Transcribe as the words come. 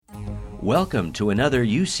Welcome to another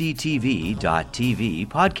UCTV.tv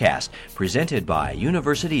podcast presented by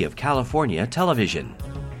University of California Television.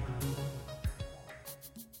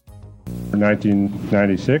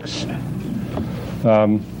 1996.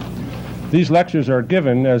 These lectures are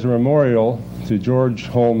given as a memorial to George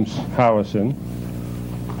Holmes Howison,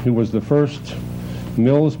 who was the first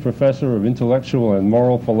Mills Professor of Intellectual and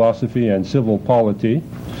Moral Philosophy and Civil Polity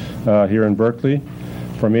here in Berkeley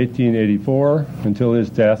from 1884 until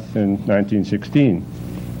his death in 1916.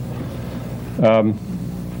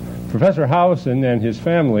 Professor Howison and his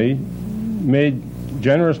family made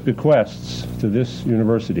generous bequests to this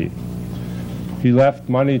university. He left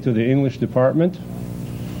money to the English department,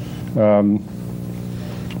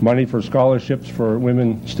 money for scholarships for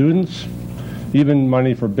women students, even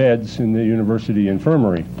money for beds in the university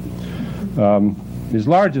infirmary. His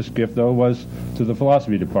largest gift, though, was to the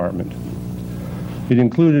philosophy department. It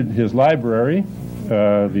included his library,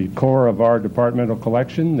 the core of our departmental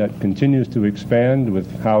collection that continues to expand with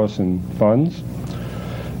Howison funds,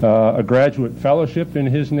 a graduate fellowship in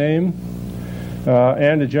his name,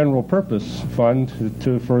 and a general purpose fund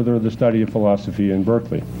to further the study of philosophy in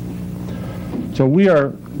Berkeley. So we are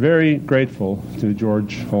very grateful to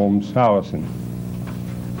George Holmes Howison.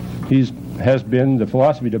 He has been the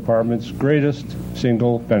philosophy department's greatest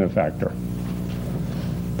single benefactor.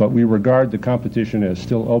 But we regard the competition as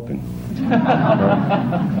still open.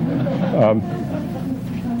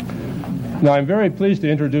 Now I'm very pleased to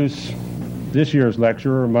introduce this year's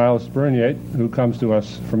lecturer, Miles Bernier, who comes to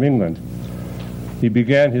us from England. He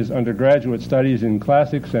began his undergraduate studies in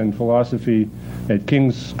classics and philosophy at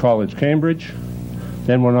King's College, Cambridge,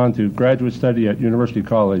 then went on to graduate study at University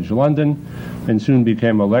College London, and soon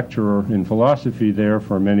became a lecturer in philosophy there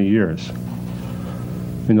for many years.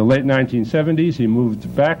 In the late 1970s, he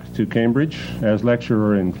moved back to Cambridge as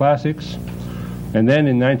lecturer in classics, and then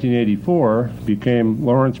in 1984 became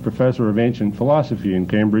Lawrence Professor of Ancient Philosophy in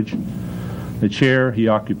Cambridge, a chair he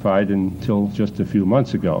occupied until just a few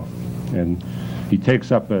months ago. And he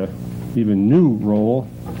takes up an even new role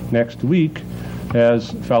next week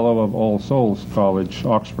as Fellow of All Souls College,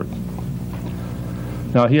 Oxford.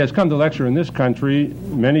 Now, he has come to lecture in this country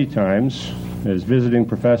many times as visiting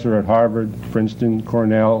professor at Harvard, Princeton,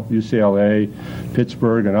 Cornell, UCLA,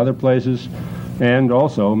 Pittsburgh, and other places, and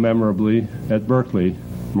also, memorably, at Berkeley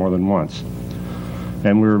more than once.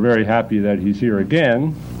 And we're very happy that he's here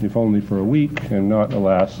again, if only for a week, and not,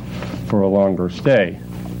 alas, for a longer stay.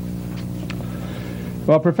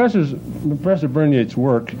 Well, Professor Bernier's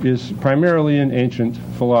work is primarily in ancient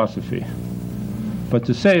philosophy. But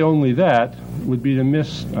to say only that would be to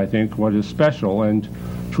miss, I think, what is special and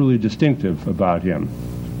truly distinctive about him.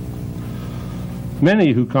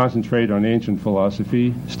 Many who concentrate on ancient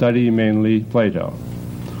philosophy study mainly Plato,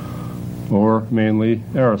 or mainly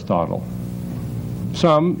Aristotle.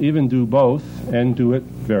 Some even do both and do it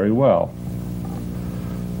very well.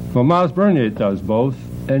 Well, Miles Bernier does both,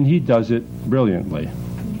 and he does it brilliantly.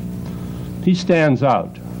 He stands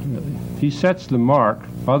out. He sets the mark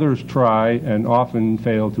others try and often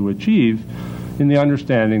fail to achieve in the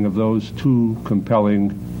understanding of those two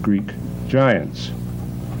compelling Greek giants.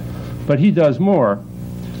 But he does more.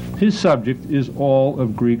 His subject is all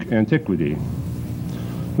of Greek antiquity.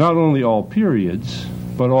 Not only all periods,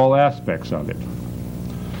 but all aspects of it.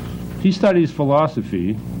 He studies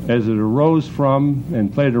philosophy as it arose from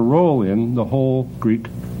and played a role in the whole Greek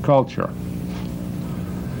culture.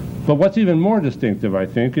 But what's even more distinctive, I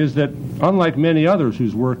think, is that unlike many others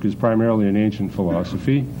whose work is primarily in ancient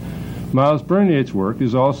philosophy, Miles Bernier's work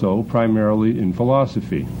is also primarily in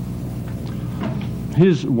philosophy.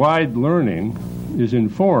 His wide learning is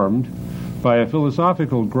informed by a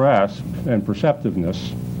philosophical grasp and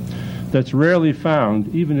perceptiveness that's rarely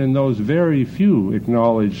found even in those very few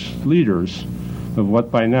acknowledged leaders of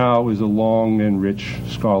what by now is a long and rich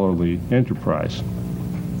scholarly enterprise.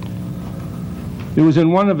 It was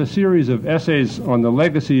in one of a series of essays on the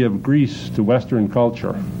legacy of Greece to Western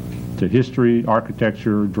culture, to history,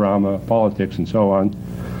 architecture, drama, politics, and so on,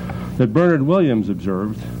 that Bernard Williams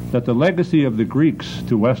observed that the legacy of the Greeks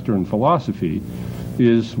to Western philosophy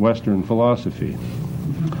is Western philosophy.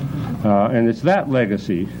 And it's that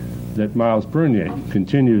legacy that Miles Bernier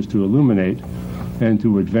continues to illuminate and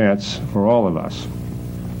to advance for all of us.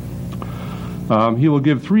 He will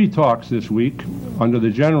give 3 talks this week under the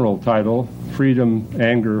general title, Freedom,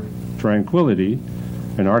 Anger, Tranquility,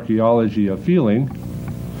 an Archaeology of Feeling.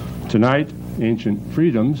 Tonight, Ancient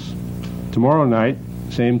Freedoms. Tomorrow night,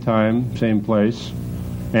 same time, same place,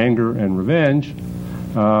 Anger and Revenge.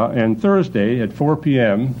 And Thursday at 4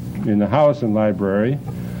 p.m. in the Howison Library,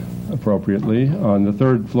 appropriately, on the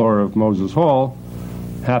 3rd floor of Moses Hall,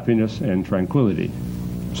 happiness and tranquility.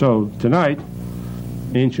 So tonight,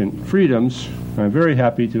 Ancient Freedoms, I'm very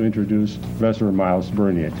happy to introduce Professor Miles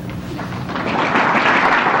Bernier.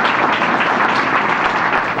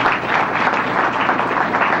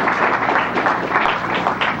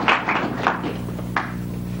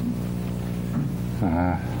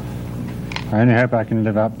 I only hope I can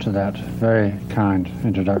live up to that very kind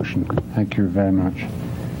introduction. Thank you very much.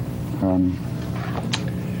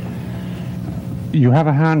 You have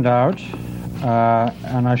a handout,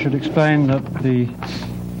 and I should explain that the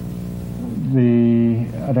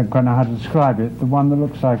I don't quite know how to describe it, the one that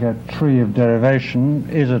looks like a tree of derivation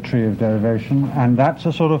is a tree of derivation, and that's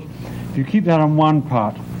a sort of, if you keep that on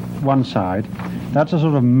one side, that's a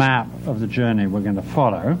sort of map of the journey we're going to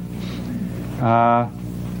follow.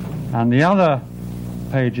 And the other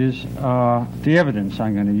pages are the evidence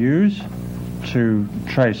I'm going to use to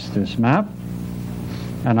trace this map,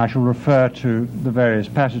 and I shall refer to the various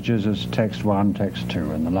passages as text 1, text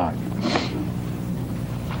 2, and the like.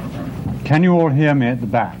 Can you all hear me at the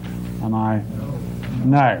back? Am I?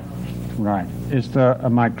 No. Right. Is there a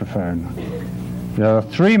microphone? There are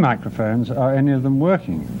 3 microphones. Are any of them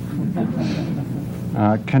working?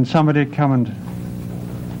 Can somebody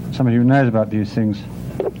somebody who knows about these things,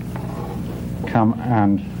 come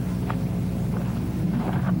and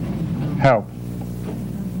help?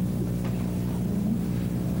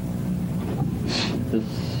 This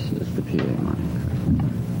is the PA mic.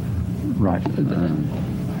 Right.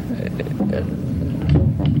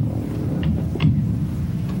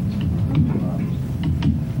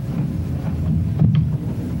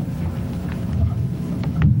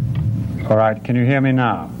 All right, can you hear me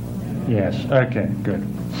now? Yes, okay, good.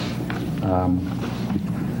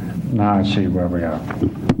 Now I see where we are.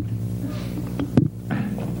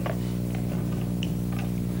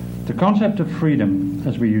 The concept of freedom,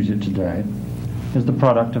 as we use it today, is the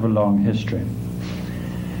product of a long history.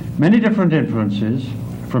 Many different influences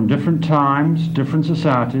from different times, different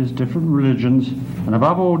societies, different religions, and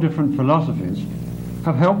above all different philosophies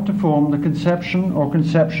have helped to form the conception or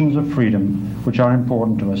conceptions of freedom which are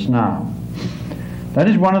important to us now. That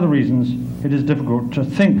is one of the reasons it is difficult to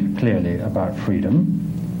think clearly about freedom.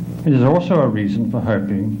 It is also a reason for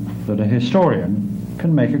hoping that a historian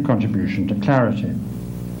can make a contribution to clarity.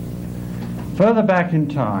 Further back in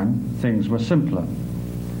time, things were simpler.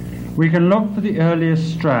 We can look for the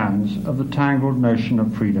earliest strands of the tangled notion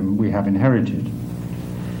of freedom we have inherited.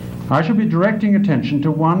 I shall be directing attention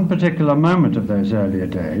to one particular moment of those earlier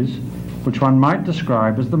days, which one might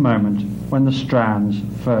describe as the moment when the strands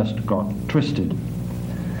first got twisted.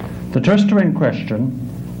 The twister in question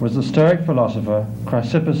was the Stoic philosopher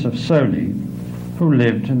Chrysippus of Soli, who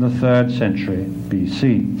lived in the 3rd century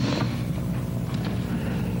BC.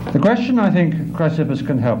 The question I think Chrysippus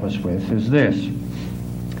can help us with is this.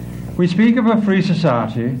 We speak of a free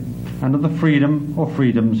society and of the freedom or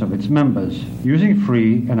freedoms of its members, using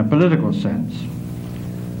free in a political sense.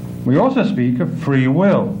 We also speak of free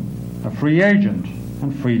will, a free agent,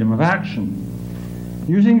 and freedom of action,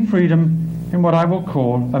 using freedom in what I will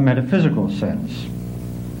call a metaphysical sense.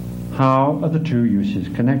 How are the two uses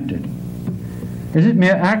connected? Is it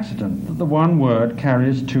mere accident that the one word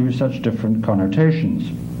carries 2 such different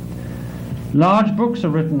connotations? Large books are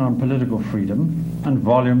written on political freedom and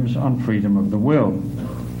volumes on freedom of the will,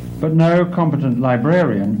 but no competent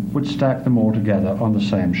librarian would stack them all together on the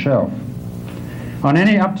same shelf. On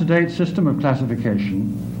any up-to-date system of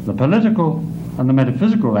classification, the political and the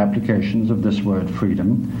metaphysical applications of this word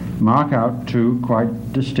freedom mark out 2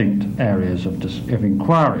 quite distinct areas of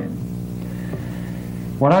inquiry.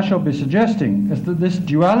 What I shall be suggesting is that this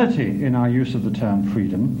duality in our use of the term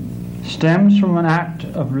freedom stems from an act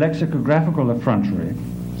of lexicographical effrontery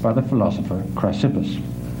by the philosopher Chrysippus.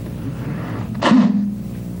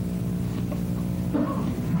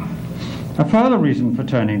 A further reason for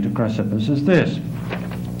turning to Chrysippus is this.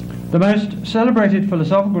 The most celebrated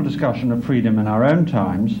philosophical discussion of freedom in our own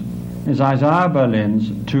times is Isaiah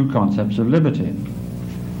Berlin's 2 concepts of liberty.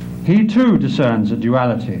 He too discerns a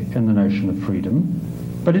duality in the notion of freedom,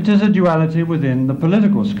 but it is a duality within the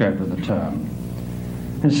political scope of the term.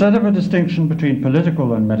 Instead of a distinction between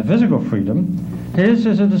political and metaphysical freedom, his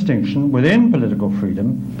is a distinction within political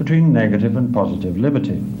freedom between negative and positive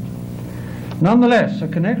liberty. Nonetheless, a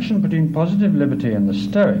connection between positive liberty and the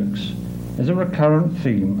Stoics is a recurrent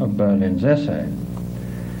theme of Berlin's essay.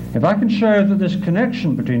 If I can show that this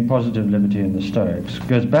connection between positive liberty and the Stoics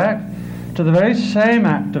goes back to the very same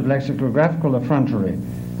act of lexicographical effrontery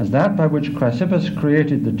as that by which Chrysippus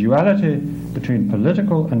created the duality between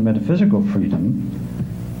political and metaphysical freedom,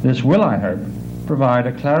 this will, I hope, provide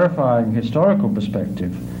a clarifying historical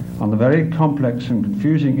perspective on the very complex and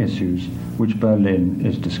confusing issues which Berlin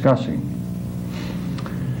is discussing.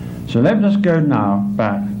 So let us go now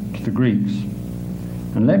back to the Greeks.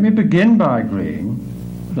 And let me begin by agreeing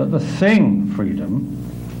that the thing freedom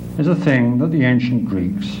is a thing that the ancient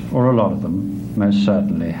Greeks, or a lot of them, most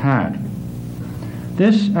certainly had.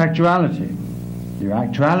 This actuality, the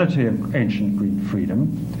actuality of ancient Greek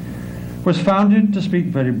freedom, was founded, to speak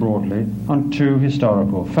very broadly, on two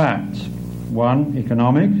historical facts, one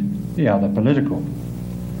economic, the other political.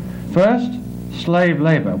 First, slave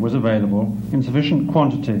labour was available in sufficient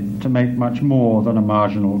quantity to make much more than a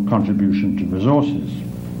marginal contribution to resources.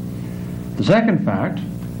 The second fact,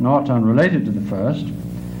 not unrelated to the first,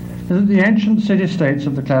 is that the ancient city-states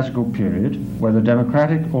of the classical period, whether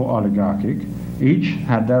democratic or oligarchic, each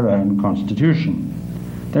had their own constitution.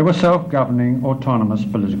 They were self-governing, autonomous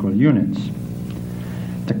political units.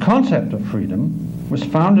 The concept of freedom was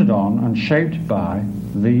founded on and shaped by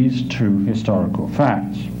these two historical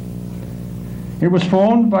facts. It was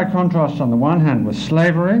formed by contrast on the one hand with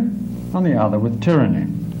slavery, on the other with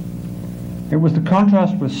tyranny. It was the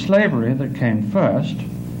contrast with slavery that came first,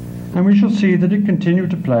 and we shall see that it continued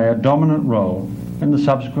to play a dominant role in the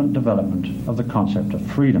subsequent development of the concept of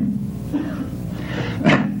freedom.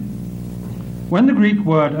 When the Greek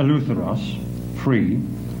word eleutheros, free,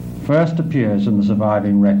 first appears in the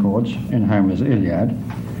surviving records in Homer's Iliad,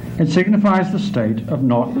 it signifies the state of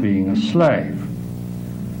not being a slave.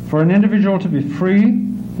 For an individual to be free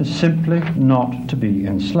is simply not to be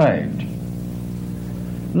enslaved.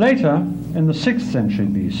 Later, in the 6th century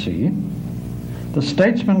BC, the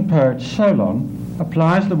statesman poet Solon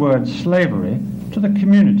applies the word slavery to the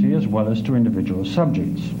community as well as to individual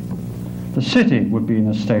subjects. The city would be in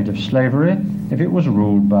a state of slavery if it was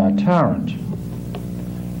ruled by a tyrant.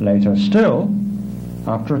 Later still,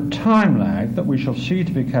 after a time lag that we shall see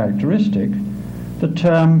to be characteristic, the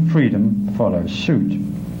term freedom follows suit.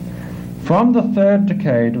 From the 3rd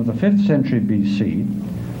decade of the 5th century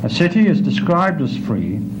BC, a city is described as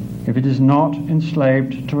free if it is not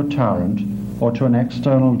enslaved to a tyrant or to an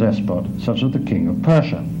external despot such as the king of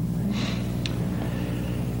Persia.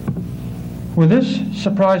 With this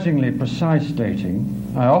surprisingly precise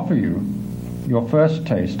dating, I offer you your first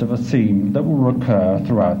taste of a theme that will recur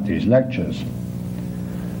throughout these lectures.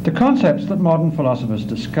 The concepts that modern philosophers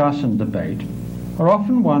discuss and debate are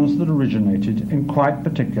often ones that originated in quite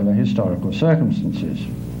particular historical circumstances.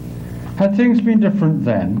 Had things been different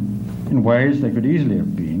then, in ways they could easily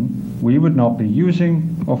have been, we would not be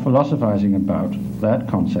using or philosophizing about that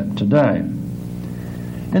concept today.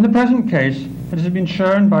 In the present case, it has been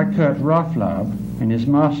shown by Kurt Raaflaub in his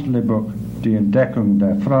masterly book Die Entdeckung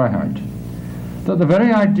der Freiheit that the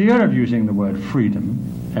very idea of using the word freedom,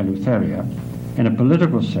 eleutheria, in a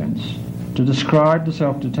political sense to describe the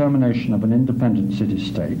self-determination of an independent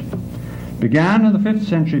city-state began in the 5th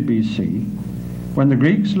century BC when the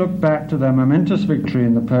Greeks looked back to their momentous victory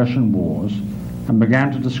in the Persian Wars and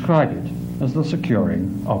began to describe it as the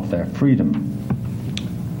securing of their freedom.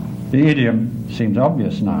 The idiom seems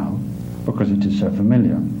obvious now because it is so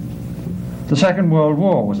familiar. The Second World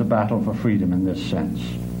War was a battle for freedom in this sense,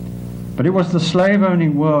 but it was the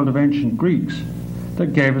slave-owning world of ancient Greeks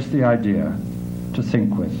that gave us the idea to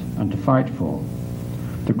think with and to fight for.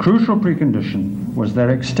 The crucial precondition was their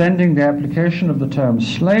extending the application of the term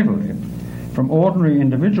slavery from ordinary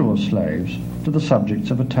individual slaves to the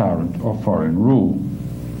subjects of a tyrant or foreign rule.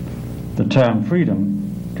 The term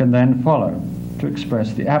freedom can then follow to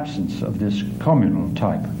express the absence of this communal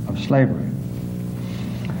type of slavery.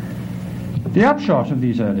 The upshot of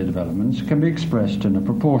these early developments can be expressed in a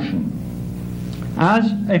proportion.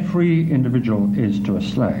 As a free individual is to a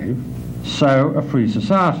slave, so a free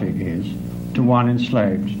society is to one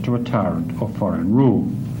enslaved to a tyrant or foreign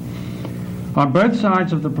rule. On both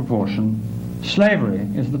sides of the proportion, slavery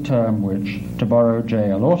is the term which, to borrow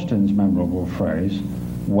J.L. Austin's memorable phrase,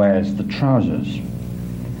 wears the trousers.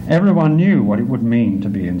 Everyone knew what it would mean to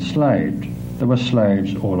be enslaved. There were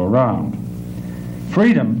slaves all around.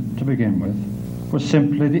 Freedom, to begin with, was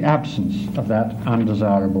simply the absence of that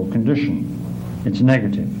undesirable condition. It's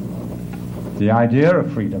negative. The idea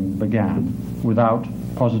of freedom began without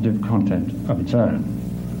positive content of its own.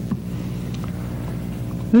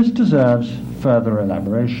 This deserves further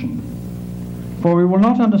elaboration, for we will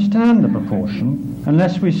not understand the proportion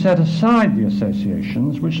unless we set aside the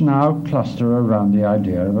associations which now cluster around the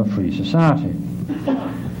idea of a free society.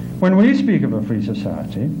 When we speak of a free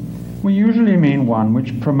society, we usually mean one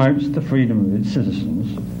which promotes the freedom of its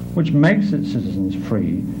citizens, which makes its citizens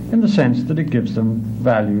free in the sense that it gives them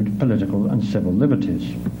valued political and civil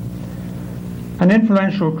liberties. An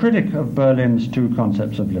influential critic of Berlin's two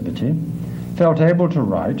concepts of liberty felt able to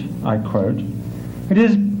write, I quote, "It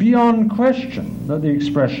is beyond question that the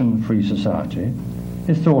expression free society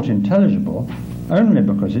is thought intelligible only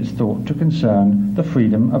because it's thought to concern the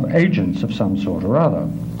freedom of agents of some sort or other,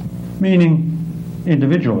 meaning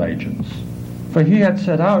individual agents, for he had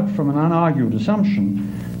set out from an unargued assumption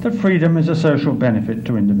that freedom is a social benefit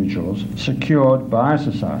to individuals secured by a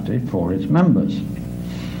society for its members.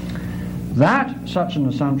 That such an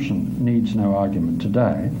assumption needs no argument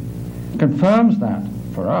today confirms that,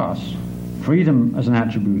 for us, freedom as an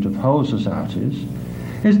attribute of whole societies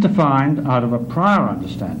is defined out of a prior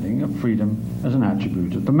understanding of freedom as an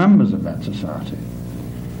attribute of the members of that society.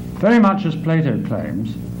 Very much as Plato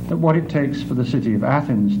claims that what it takes for the city of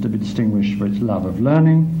Athens to be distinguished for its love of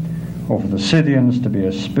learning, or for the Scythians to be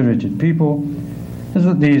a spirited people, is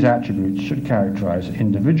that these attributes should characterize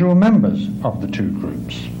individual members of the two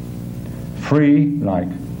groups. Free, like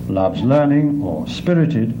loves learning, or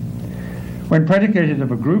spirited, when predicated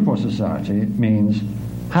of a group or society, means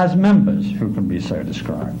has members who can be so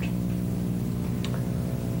described.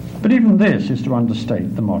 But even this is to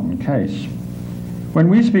understate the modern case. When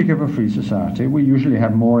we speak of a free society, we usually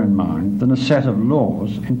have more in mind than a set of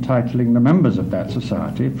laws entitling the members of that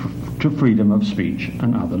society to freedom of speech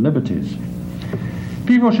and other liberties.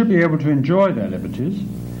 People should be able to enjoy their liberties,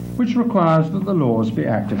 which requires that the laws be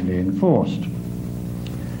actively enforced.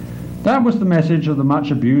 That was the message of the much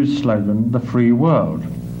abused slogan, the free world.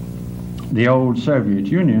 The old Soviet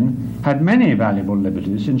Union had many valuable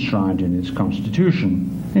liberties enshrined in its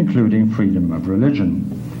constitution, including freedom of religion.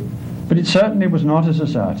 But it certainly was not a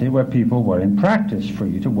society where people were in practice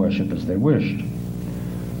free to worship as they wished.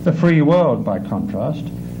 The free world, by contrast,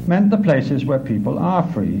 meant the places where people are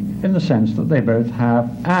free in the sense that they both have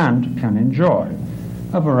and can enjoy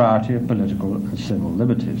a variety of political and civil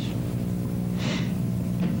liberties.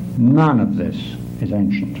 None of this is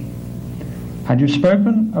ancient. Had you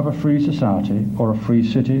spoken of a free society or a free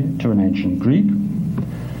city to an ancient Greek,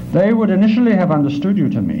 they would initially have understood you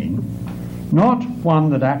to mean not one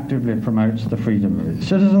that actively promotes the freedom of its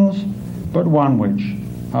citizens, but one which,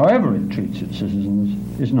 however it treats its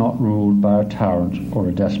citizens, is not ruled by a tyrant or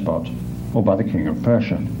a despot, or by the king of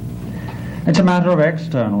Persia. It's a matter of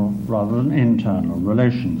external rather than internal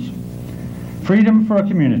relations. Freedom for a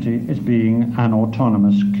community is being an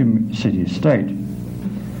autonomous city-state.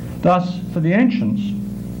 Thus, for the ancients,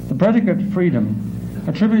 the predicate freedom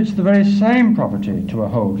attributes the very same property to a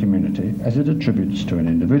whole community as it attributes to an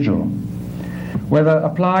individual. Whether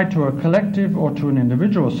applied to a collective or to an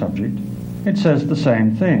individual subject, it says the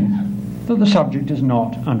same thing, that the subject is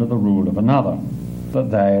not under the rule of another,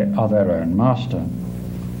 that they are their own master.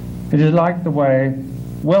 It is like the way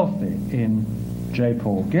wealthy in J.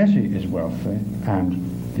 Paul Getty is wealthy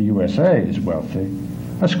and the USA is wealthy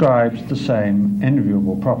ascribes the same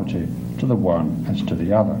enviable property to the one as to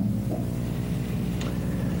the other.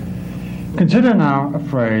 Consider now a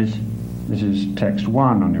phrase, this is text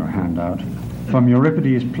 1 on your handout, from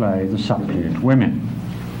Euripides' play The Suppliant Women.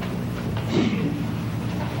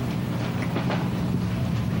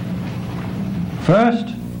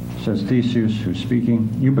 First, says Theseus, who's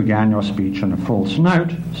speaking, you began your speech on a false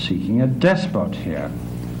note, seeking a despot here.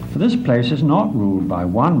 For this place is not ruled by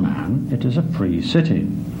one man, it is a free city.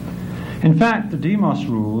 In fact, the demos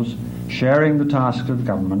rules, sharing the tasks of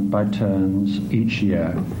government by turns each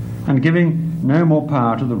year, and giving no more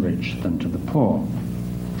power to the rich than to the poor.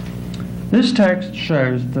 This text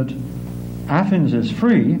shows that Athens is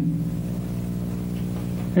free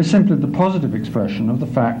is simply the positive expression of the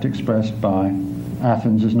fact expressed by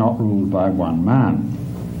Athens is not ruled by one man.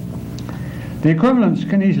 The equivalence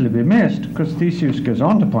can easily be missed because Theseus goes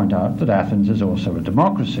on to point out that Athens is also a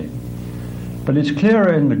democracy. But it's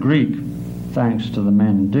clearer in the Greek, thanks to the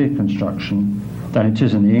Mende construction, than it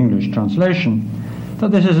is in the English translation,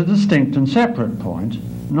 that this is a distinct and separate point,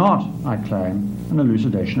 not, I claim, an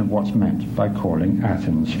elucidation of what's meant by calling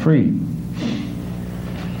Athens free.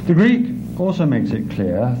 The Greek also makes it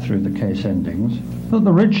clear, through the case endings, that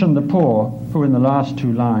the rich and the poor, who in the last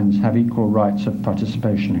two lines have equal rights of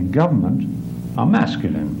participation in government, are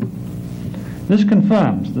masculine. This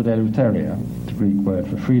confirms that eleutheria, the Greek word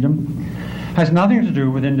for freedom, has nothing to do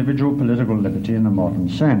with individual political liberty in the modern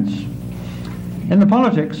sense. In the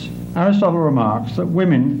Politics, Aristotle remarks that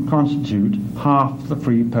women constitute half the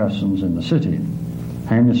free persons in the city.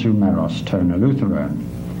 Hemisu meros ton eleutheron.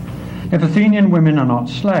 If Athenian women are not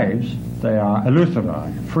slaves, they are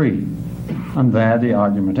eleutherai, free. And there the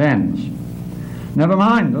argument ends. Never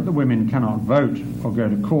mind that the women cannot vote or go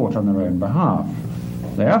to court on their own behalf.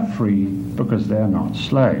 They are free because they are not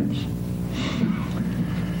slaves.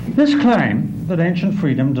 This claim that ancient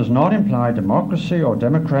freedom does not imply democracy or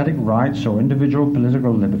democratic rights or individual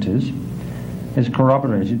political liberties is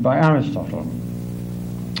corroborated by Aristotle.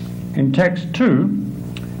 In Text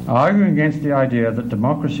 2, arguing against the idea that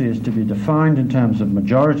democracy is to be defined in terms of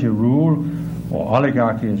majority rule or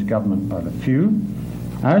oligarchy as government by the few,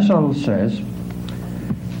 Aristotle says,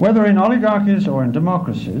 whether in oligarchies or in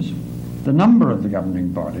democracies, the number of the governing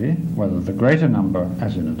body, whether the greater number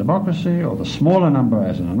as in a democracy or the smaller number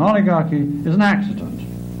as in an oligarchy, is an accident,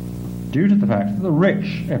 due to the fact that the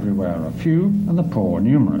rich everywhere are few and the poor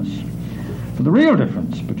numerous. For the real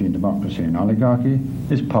difference between democracy and oligarchy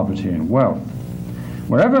is poverty and wealth.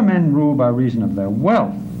 Wherever men rule by reason of their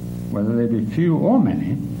wealth, whether they be few or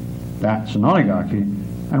many, that's an oligarchy,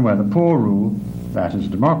 and where the poor rule, that is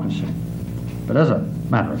democracy. But as a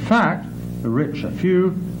matter of fact, the rich are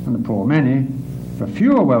few and the poor many, for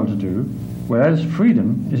few are well-to-do, whereas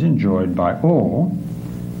freedom is enjoyed by all,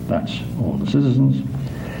 that's all the citizens,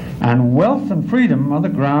 and wealth and freedom are the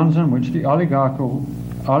grounds on which the oligarchical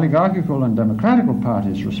and democratical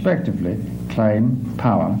parties, respectively, claim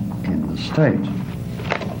power in the state.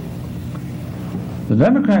 The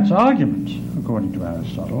Democrats' argument, according to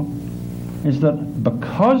Aristotle, is that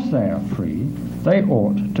because they are free, they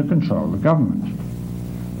ought to control the government.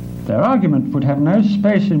 Their argument would have no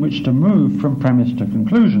space in which to move from premise to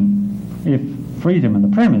conclusion if freedom in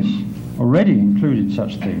the premise already included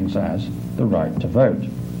such things as the right to vote.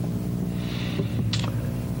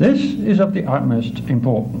 This is of the utmost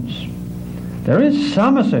importance. There is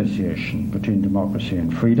some association between democracy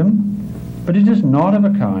and freedom, but it is not of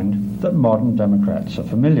a kind that modern democrats are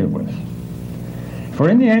familiar with. For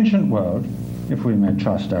in the ancient world, if we may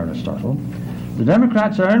trust Aristotle, the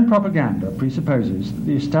Democrats' own propaganda presupposes that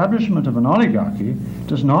the establishment of an oligarchy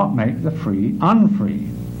does not make the free unfree.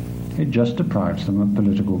 It just deprives them of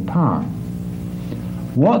political power.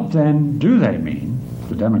 What then do they mean,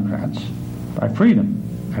 the Democrats, by freedom,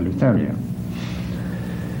 eleutheria?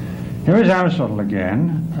 Here is Aristotle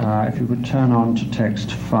again. If you could turn on to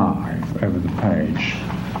text 5 over the page.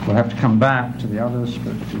 We'll have to come back to the others,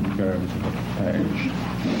 but if you would go over to the page.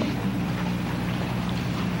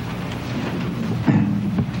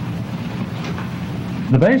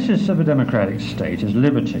 The basis of a democratic state is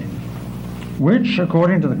liberty, which,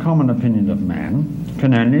 according to the common opinion of man,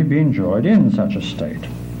 can only be enjoyed in such a state.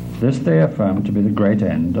 This they affirm to be the great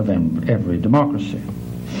end of every democracy.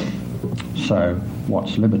 So,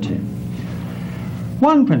 what's liberty?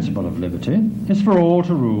 One principle of liberty is for all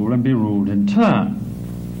to rule and be ruled in turn,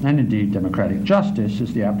 and indeed democratic justice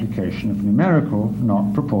is the application of numerical,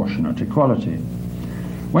 not proportionate equality.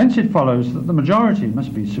 Whence it follows that the majority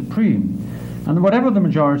must be supreme, and that whatever the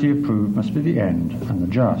majority approve must be the end and the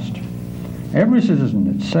just. Every citizen,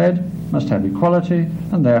 it's said, must have equality,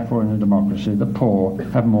 and therefore in a democracy the poor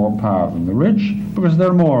have more power than the rich, because there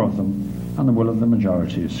are more of them, and the will of the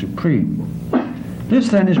majority is supreme. This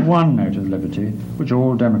then is one note of liberty which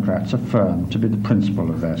all democrats affirm to be the principle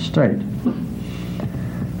of their state.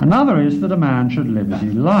 Another is that a man should live as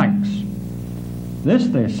he likes. This,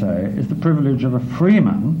 they say, is the privilege of a free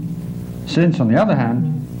man, since, on the other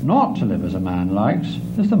hand, not to live as a man likes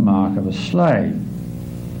is the mark of a slave.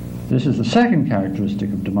 This is the second characteristic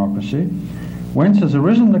of democracy, whence has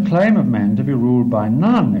arisen the claim of men to be ruled by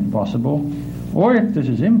none, if possible, or if this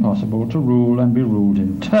is impossible, to rule and be ruled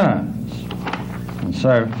in turns. And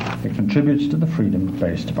so it contributes to the freedom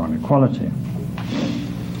based upon equality.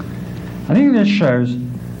 I think this shows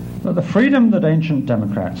that the freedom that ancient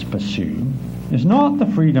democrats pursue is not the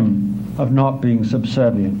freedom of not being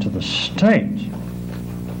subservient to the state,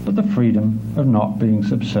 but the freedom of not being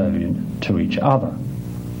subservient to each other.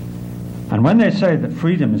 And when they say that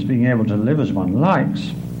freedom is being able to live as one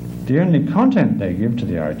likes, the only content they give to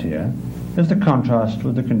the idea is the contrast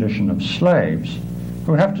with the condition of slaves,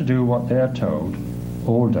 who have to do what they are told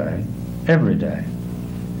all day, every day.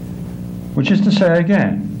 Which is to say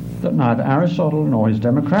again, that neither Aristotle nor his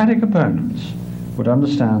democratic opponents would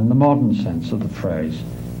understand the modern sense of the phrase,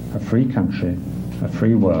 a free country, a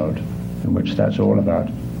free world, in which that's all about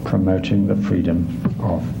promoting the freedom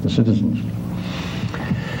of the citizens.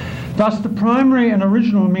 Thus, the primary and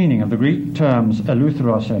original meaning of the Greek terms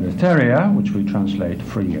eleutheros, eleutheria, which we translate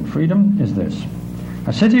free and freedom, is this.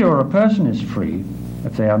 A city or a person is free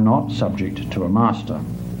if they are not subject to a master.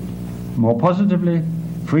 More positively,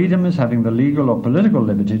 freedom is having the legal or political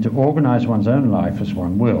liberty to organize one's own life as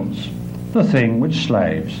one wills, the thing which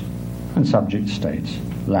slaves and subject states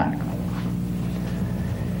lack.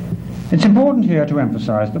 It's important here to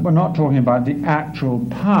emphasize that we're not talking about the actual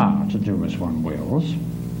power to do as one wills,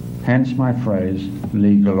 hence my phrase,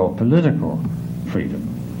 legal or political freedom.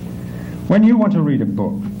 When you want to read a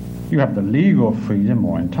book, You have the legal freedom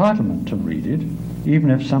or entitlement to read it, even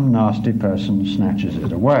if some nasty person snatches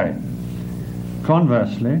it away.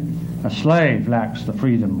 Conversely, a slave lacks the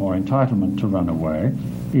freedom or entitlement to run away,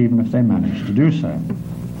 even if they manage to do so.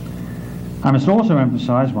 I must also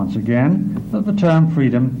emphasize once again that the term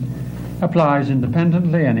freedom applies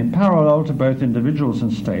independently and in parallel to both individuals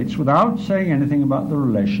and states without saying anything about the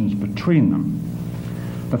relations between them.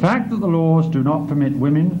 The fact that the laws do not permit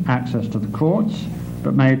women access to the courts,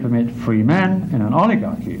 but may permit free men in an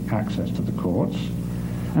oligarchy access to the courts,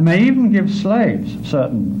 and may even give slaves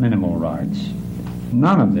certain minimal rights,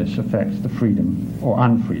 none of this affects the freedom or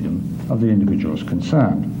unfreedom of the individuals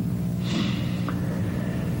concerned.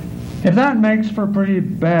 If that makes for a pretty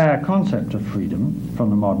bare concept of freedom from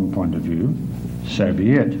the modern point of view, so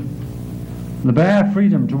be it. The bare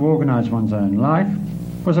freedom to organize one's own life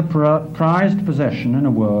was a prized possession in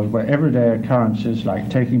a world where everyday occurrences like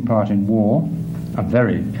taking part in war, a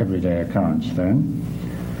very everyday occurrence then,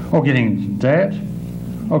 or getting into debt,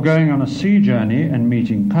 or going on a sea journey and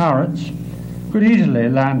meeting pirates, could easily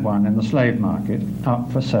land one in the slave market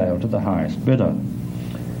up for sale to the highest bidder.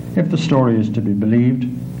 If the story is to be believed,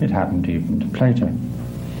 it happened even to Plato.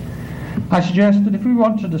 I suggest that if we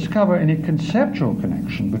want to discover any conceptual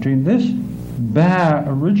connection between this bare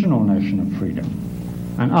original notion of freedom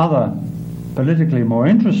and other politically more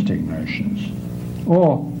interesting notions,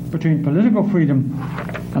 or between political freedom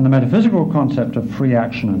and the metaphysical concept of free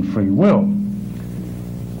action and free will,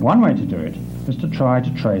 one way to do it is to try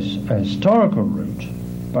to trace a historical route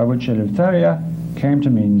by which Eleutheria came to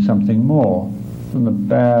mean something more than the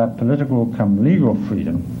bare political come legal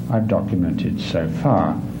freedom I've documented so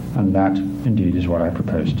far, and that indeed is what I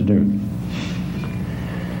propose to do.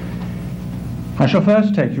 I shall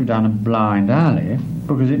first take you down a blind alley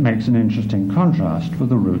because it makes an interesting contrast with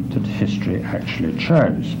the route that history actually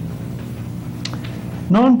chose.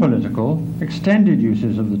 Non-political, extended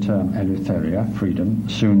uses of the term Eleutheria, freedom,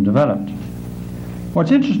 soon developed.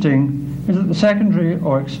 What's interesting is that the secondary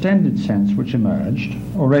or extended sense which emerged,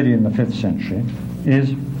 already in the 5th century,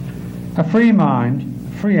 is a free mind,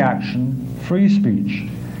 free action, free speech,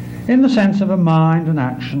 in the sense of a mind and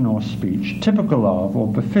action or speech typical of or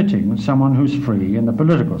befitting someone who's free in the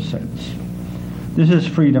political sense. This is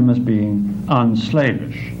freedom as being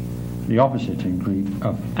unslavish, the opposite in Greek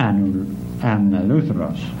of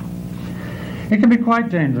aneleutheros. It can be quite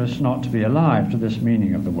dangerous not to be alive to this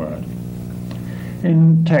meaning of the word.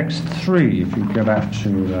 In text 3, if you go back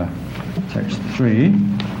to text 3,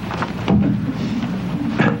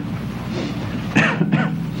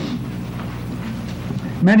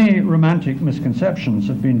 many romantic misconceptions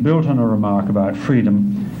have been built on a remark about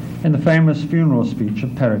freedom in the famous funeral speech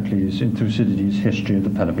of Pericles in Thucydides' History of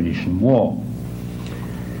the Peloponnesian War.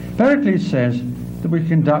 Pericles says that we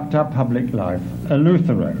conduct our public life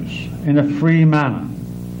eleutheros, in a free manner,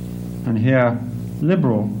 and here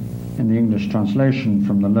liberal in the English translation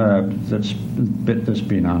from the Loeb, that's bit that's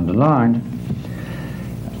been underlined,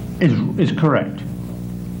 is correct.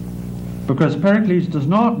 Because Pericles does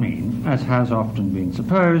not mean, as has often been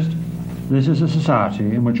supposed, this is a society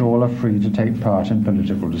in which all are free to take part in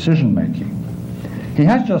political decision-making. He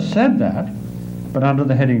has just said that, but under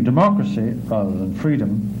the heading democracy rather than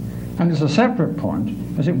freedom, and it's a separate point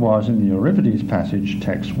as it was in the Euripides passage,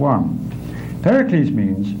 text 1. Pericles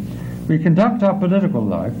means we conduct our political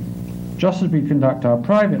life just as we conduct our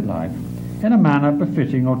private life in a manner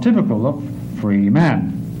befitting or typical of free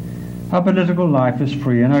men. Our political life is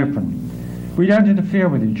free and open. We don't interfere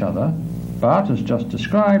with each other, but, as just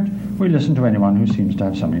described, we listen to anyone who seems to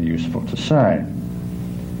have something useful to say.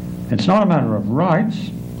 It's not a matter of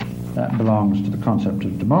rights, that belongs to the concept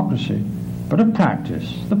of democracy, but of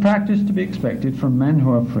practice, the practice to be expected from men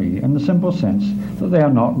who are free in the simple sense that they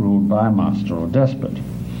are not ruled by a master or despot.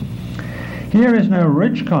 Here is no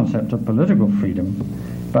rich concept of political freedom,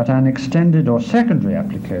 but an extended or secondary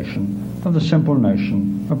application of the simple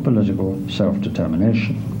notion of political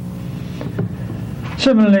self-determination.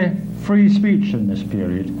 Similarly, free speech in this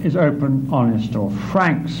period is open, honest, or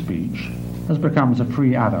frank speech, as becomes a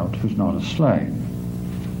free adult who's not a slave.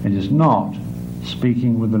 It is not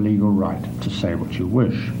speaking with the legal right to say what you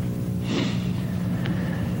wish.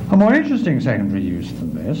 A more interesting secondary use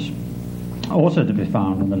than this, also to be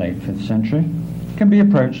found in the late 5th century, can be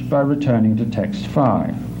approached by returning to text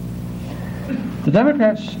 5. The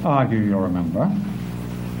Democrats argue, you'll remember,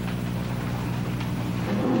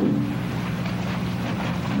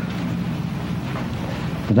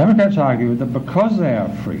 that because they are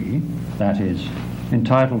free, that is,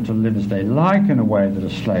 entitled to live as they like in a way that a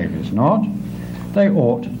slave is not, they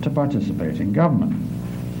ought to participate in government.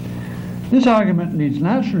 This argument leads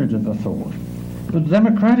naturally to the thought The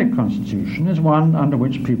democratic constitution is one under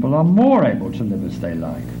which people are more able to live as they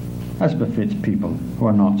like, as befits people who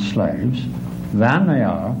are not slaves, than they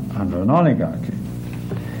are under an oligarchy.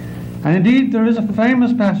 And indeed, there is a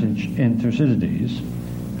famous passage in Thucydides.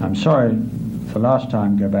 I'm sorry, for last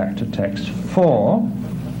time, go back to text 4.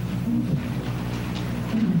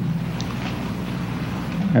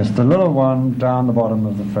 It's the little one down the bottom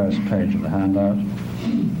of the first page of the handout.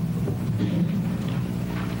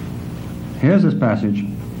 Here's this passage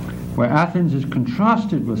where Athens is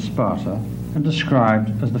contrasted with Sparta and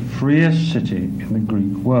described as the freest city in the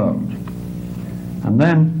Greek world, and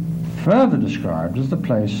then further described as the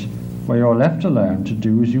place where you're left alone to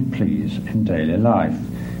do as you please in daily life.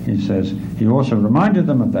 He says he also reminded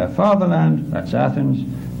them of their fatherland, that's Athens,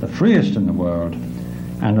 the freest in the world,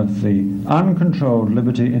 and of the uncontrolled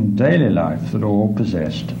liberty in daily life that all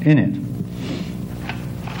possessed in it.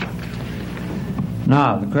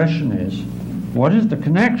 Now, the question is, what is the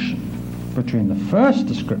connection between the first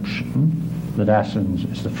description, that Athens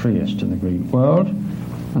is the freest in the Greek world,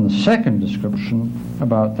 and the second description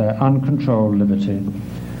about their uncontrolled liberty,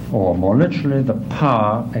 or more literally, the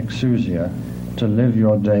power, exousia, to live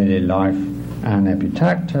your daily life and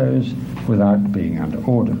epitactos without being under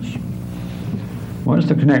orders? What is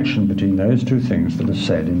the connection between those two things that are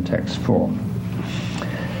said in text 4?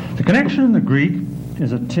 The connection in the Greek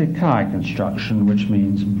is a tikai construction, which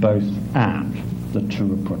means both and. The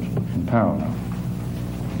two are put in parallel.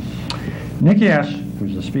 Nicias,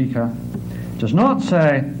 who's the speaker, does not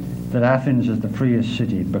say that Athens is the freest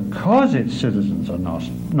city because its citizens are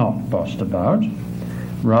not bossed about.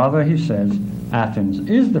 Rather, he says Athens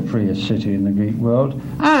is the freest city in the Greek world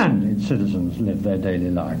and its citizens live their daily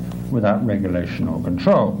life without regulation or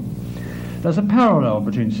control. There's a parallel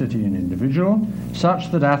between city and individual,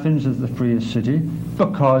 such that Athens is the freest city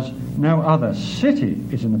because no other city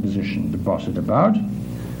is in a position to boss it about,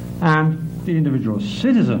 and the individual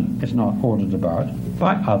citizen is not ordered about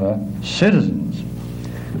by other citizens.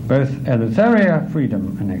 Both eleutheria,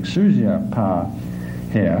 freedom, and exousia, power,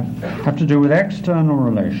 here have to do with external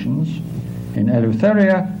relations. In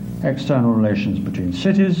eleutheria, external relations between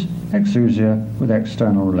cities; exousia, with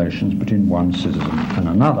external relations between one citizen and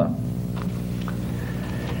another.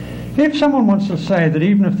 If someone wants to say that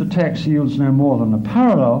even if the text yields no more than a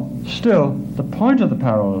parallel, still the point of the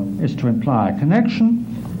parallel is to imply a connection,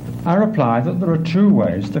 I reply that there are two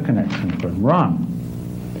ways the connection could run.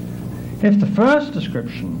 If the first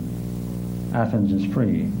description, Athens is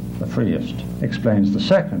free, the freest, explains the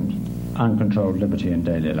second, uncontrolled liberty in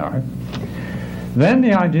daily life, then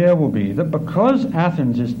the idea will be that because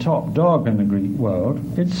Athens is top dog in the Greek world,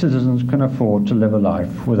 its citizens can afford to live a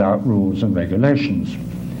life without rules and regulations.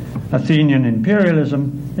 Athenian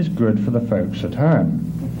imperialism is good for the folks at home.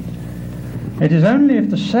 It is only if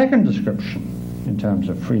the second description, in terms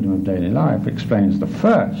of freedom of daily life, explains the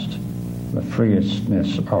first, the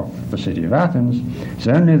freestness of the city of Athens, it's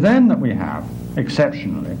only then that we have,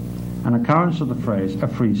 exceptionally, an occurrence of the phrase a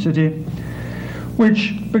free city,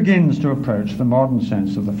 which begins to approach the modern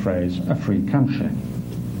sense of the phrase a free country,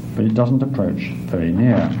 but it doesn't approach very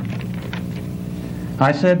near.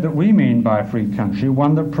 I said that we mean by a free country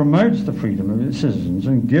one that promotes the freedom of its citizens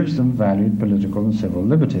and gives them valued political and civil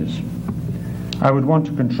liberties. I would want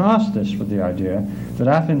to contrast this with the idea that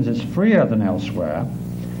Athens is freer than elsewhere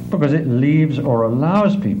because it leaves or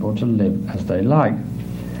allows people to live as they like.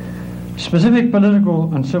 Specific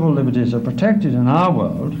political and civil liberties are protected in our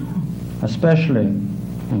world, especially,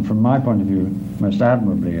 and from my point of view, most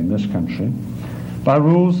admirably in this country, by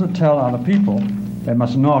rules that tell other people they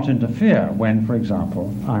must not interfere when, for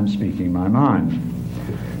example, I'm speaking my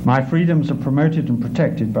mind. My freedoms are promoted and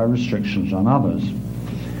protected by restrictions on others.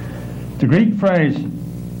 The Greek phrase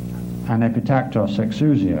anepitactos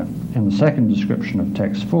exousia in the second description of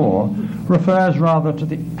text 4 refers rather to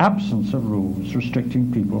the absence of rules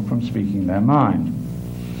restricting people from speaking their mind.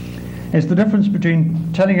 It's the difference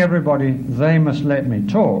between telling everybody they must let me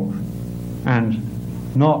talk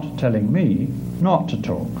and not telling me not to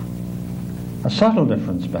talk. A subtle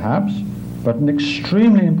difference, perhaps, but an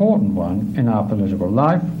extremely important one in our political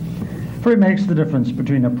life, for it makes the difference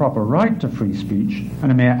between a proper right to free speech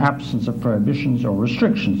and a mere absence of prohibitions or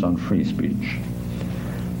restrictions on free speech.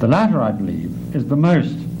 The latter, I believe, is the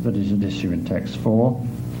most that is at issue in text 4,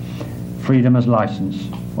 freedom as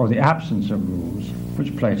license, or the absence of rules,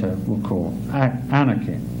 which Plato will call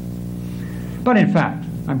anarchy. But in fact,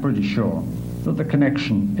 I'm pretty sure that the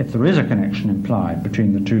connection, if there is a connection implied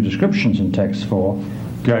between the two descriptions in text 4,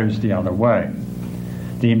 goes the other way,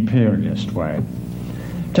 the imperialist way.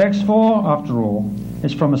 Text 4, after all,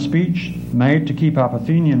 is from a speech made to keep up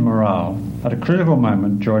Athenian morale at a critical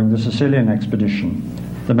moment during the Sicilian expedition,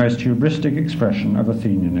 the most hubristic expression of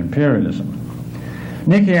Athenian imperialism.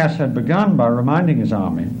 Nicias had begun by reminding his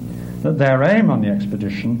army that their aim on the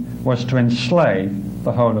expedition was to enslave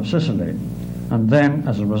the whole of Sicily, and then,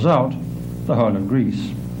 as a result, the whole of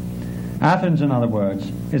Greece. Athens, in other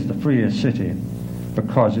words, is the freest city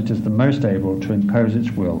because it is the most able to impose its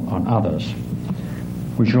will on others.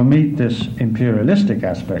 We shall meet this imperialistic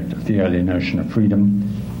aspect of the early notion of freedom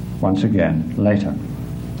once again later.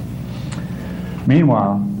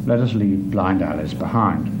 Meanwhile, let us leave Blind Alice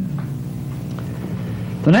behind.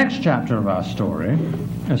 The next chapter of our story,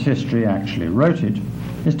 as history actually wrote it,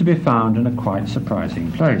 is to be found in a quite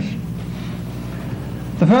surprising place.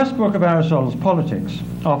 The first book of Aristotle's Politics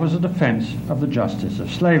offers a defense of the justice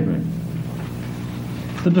of slavery.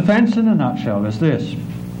 The defense in a nutshell is this: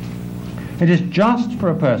 it is just for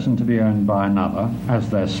a person to be owned by another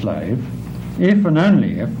as their slave, if and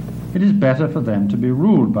only if it is better for them to be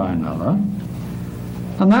ruled by another,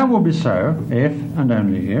 and that will be so if and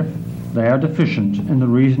only if they are deficient in the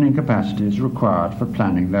reasoning capacities required for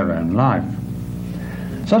planning their own life.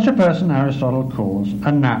 Such a person Aristotle calls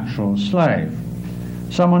a natural slave,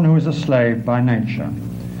 someone who is a slave by nature.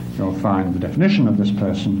 You'll find the definition of this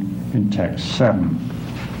person in text 7.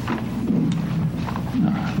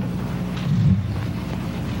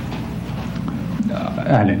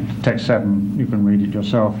 And in text 7, you can read it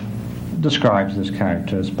yourself, describes this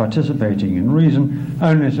character as participating in reason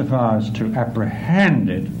only so far as to apprehend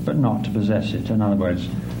it, but not to possess it. In other words,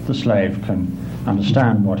 the slave can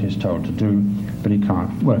understand what he's told to do, but he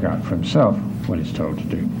can't work out for himself what he's told to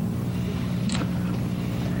do.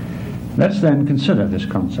 Let's then consider this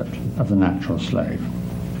concept of the natural slave.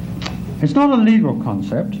 It's not a legal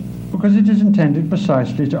concept because it is intended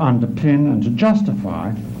precisely to underpin and to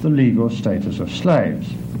justify the legal status of slaves.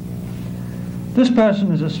 This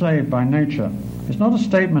person is a slave by nature. It's not a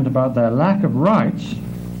statement about their lack of rights,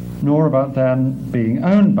 nor about their being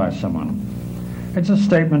owned by someone. It's a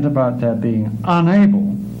statement about their being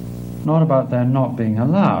unable, not about their not being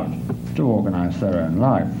allowed to organize their own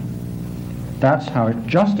life. That's how it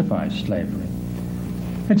justifies slavery.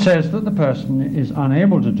 It says that the person is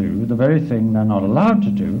unable to do the very thing they're not allowed to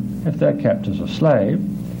do if they're kept as a slave,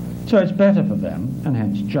 so it's better for them, and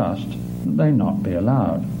hence just, that they not be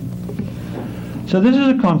allowed. So this is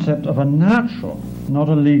a concept of a natural, not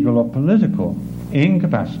a legal or political,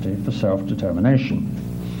 incapacity for self-determination.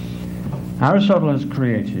 Aristotle has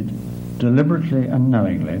created, deliberately and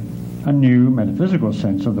knowingly, a new metaphysical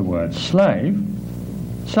sense of the word slave,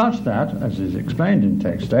 such that, as is explained in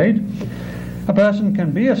text 8, a person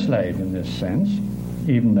can be a slave in this sense,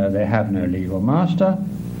 even though they have no legal master,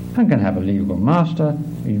 and can have a legal master,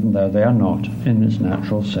 even though they are not, in this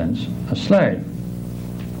natural sense, a slave.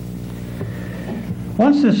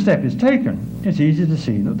 Once this step is taken, it's easy to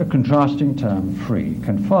see that the contrasting term free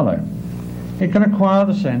can follow. It can acquire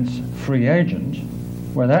the sense free agent,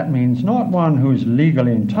 where that means not one who is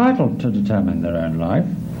legally entitled to determine their own life,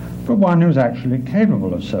 but one who is actually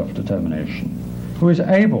capable of self-determination, who is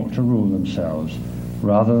able to rule themselves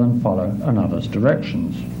rather than follow another's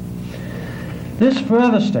directions. This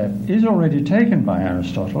further step is already taken by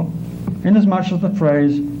Aristotle, inasmuch as the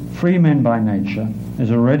phrase free men by nature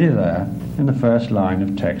is already there in the first line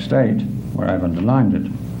of text 8, where I've underlined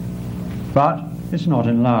it. But it's not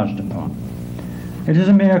enlarged upon. It is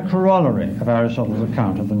a mere corollary of Aristotle's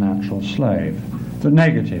account of the natural slave, the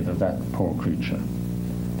negative of that poor creature.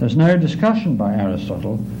 There's no discussion by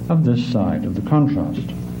Aristotle of this side of the contrast.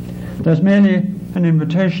 There's merely an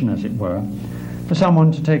invitation, as it were, for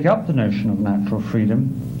someone to take up the notion of natural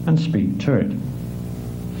freedom and speak to it.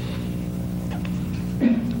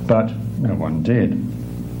 But no one did.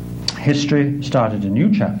 History started a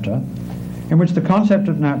new chapter in which the concept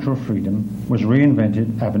of natural freedom was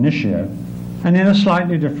reinvented ab initio, and in a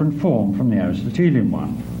slightly different form from the Aristotelian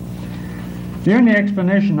one. The only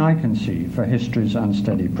explanation I can see for history's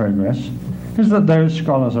unsteady progress is that those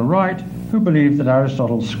scholars are right who believe that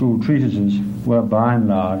Aristotle's school treatises were by and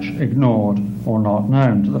large ignored or not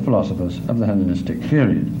known to the philosophers of the Hellenistic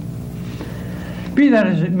period. Be that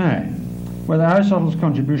as it may, whether Aristotle's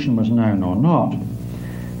contribution was known or not,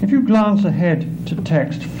 if you glance ahead to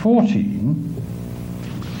text 14,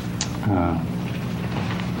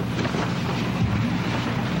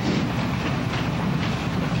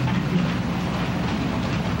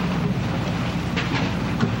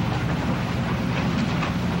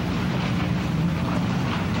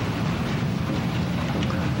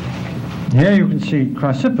 here you can see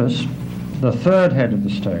Chrysippus, the third head of the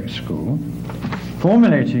Stoic school,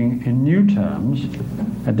 formulating in new terms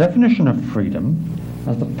a definition of freedom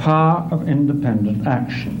as the power of independent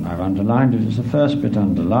action. I've underlined it as the first bit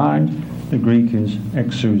underlined. The Greek is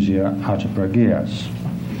exousia autopragias.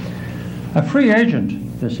 A free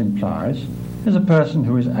agent, this implies, is a person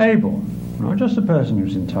who is able, not just a person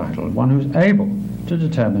who's entitled, one who's able to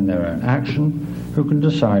determine their own action, who can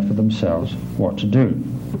decide for themselves what to do.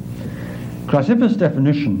 Chrysippus'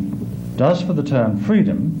 definition does for the term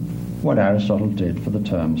freedom what Aristotle did for the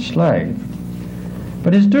term slave,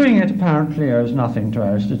 but his doing it apparently owes nothing to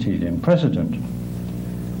Aristotelian precedent.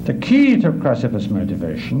 The key to Chrysippus'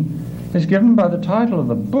 motivation is given by the title of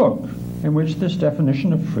the book in which this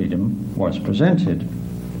definition of freedom was presented.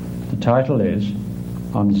 The title is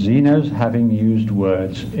On Zeno's Having Used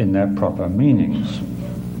Words in Their Proper Meanings.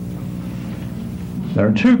 There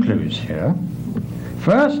are two clues here.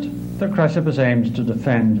 First, that Chrysippus aims to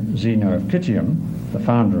defend Zeno of Citium, the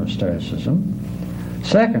founder of Stoicism.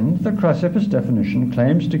 Second, that Chrysippus' definition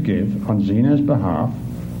claims to give, on Zeno's behalf,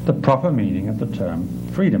 the proper meaning of the term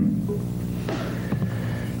freedom.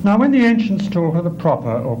 Now, when the ancients talk of the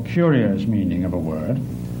proper or curious meaning of a word,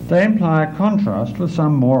 they imply a contrast with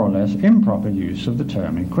some more or less improper use of the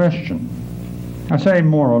term in question. I say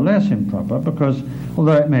more or less improper because,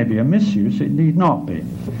 although it may be a misuse, it need not be.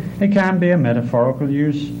 It can be a metaphorical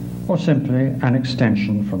use or simply an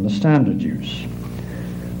extension from the standard use.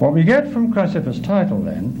 What we get from Chrysippus' title,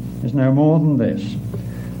 then, is no more than this,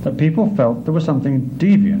 that people felt there was something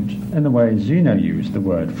deviant in the way Zeno used the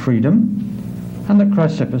word freedom, and that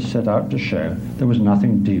Chrysippus set out to show there was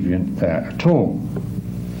nothing deviant there at all.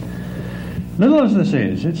 Little as this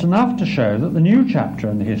is, it's enough to show that the new chapter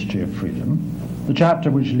in the history of freedom, the chapter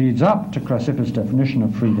which leads up to Chrysippus' definition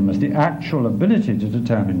of freedom as the actual ability to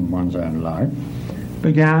determine one's own life,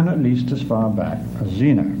 began at least as far back as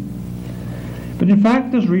Zeno. But in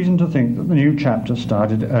fact, there's reason to think that the new chapter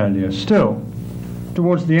started earlier still,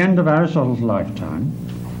 towards the end of Aristotle's lifetime,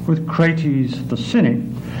 with Crates the Cynic,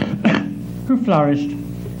 who flourished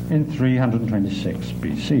in 326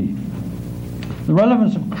 BC. The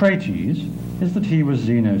relevance of Crates is that he was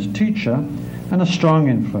Zeno's teacher and a strong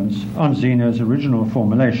influence on Zeno's original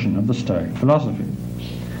formulation of the Stoic philosophy.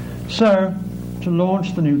 So, to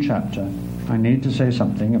launch the new chapter, I need to say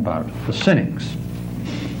something about the Cynics.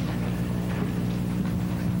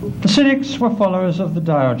 The Cynics were followers of the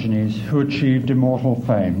Diogenes who achieved immortal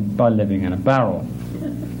fame by living in a barrel.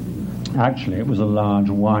 Actually, it was a large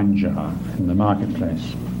wine jar in the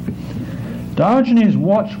marketplace. Diogenes'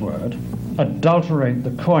 watchword, adulterate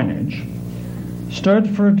the coinage,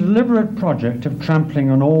 stood for a deliberate project of trampling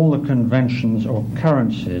on all the conventions or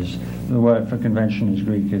currencies. The word for convention is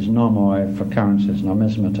Greek, is nomoi, for currencies,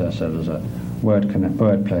 nomismata, so there's a word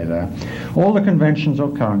play there. All the conventions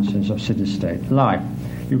or currencies of city-state life.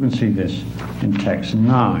 You can see this in text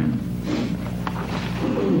 9.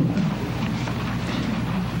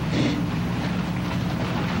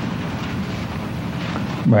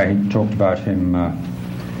 Where he talked about him.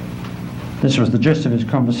 This was the gist of his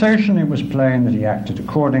conversation. It was plain that he acted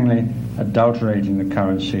accordingly, adulterating the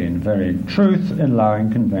currency in very truth,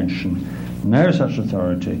 allowing convention no such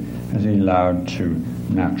authority as he allowed to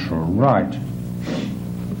natural right.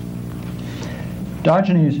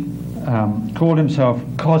 Diogenes called himself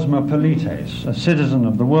cosmopolites, a citizen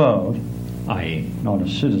of the world, i.e. not a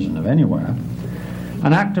citizen of anywhere,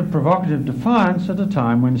 an act of provocative defiance at a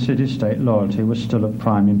time when city-state loyalty was still of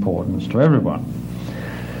prime importance to everyone.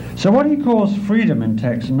 So what he calls freedom in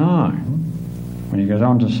text 9, when he goes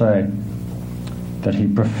on to say that he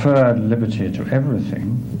preferred liberty to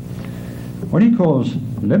everything, what he calls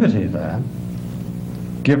liberty there,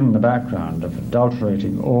 given the background of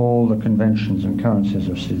adulterating all the conventions and currencies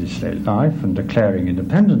of city-state life and declaring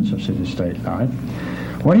independence of city-state life,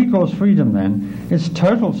 what he calls freedom then is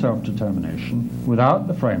total self-determination without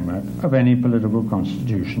the framework of any political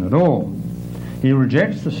constitution at all. He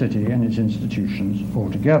rejects the city and its institutions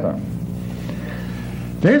altogether.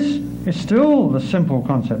 This is still the simple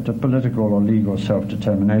concept of political or legal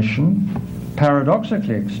self-determination,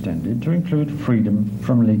 paradoxically extended to include freedom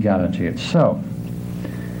from legality itself.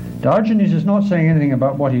 Diogenes is not saying anything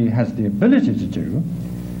about what he has the ability to do.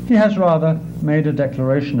 He has rather made a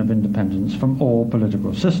declaration of independence from all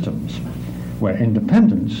political systems, where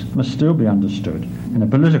independence must still be understood in a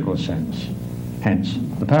political sense, hence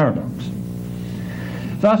the paradox.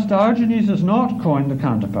 Thus, Diogenes has not coined the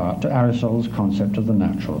counterpart to Aristotle's concept of the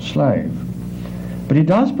natural slave, but he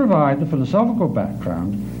does provide the philosophical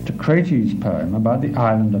background to Crates' poem about the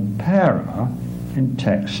island of Pera in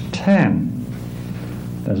text 10.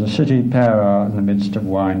 There's a city, Pera, in the midst of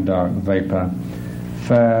wine-dark vapour,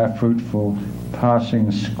 fair, fruitful,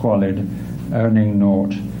 passing squalid, owning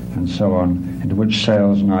naught, and so on, into which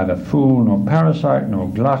sails neither fool nor parasite nor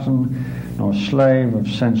glutton nor slave of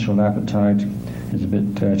sensual appetite. It's a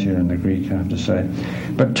bit dirtier in the Greek, I have to say.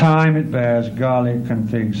 But time it bears garlic and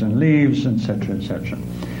figs and leaves, etc., etc.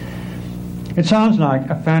 It sounds like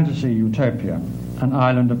a fantasy utopia, an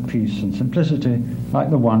island of peace and simplicity, like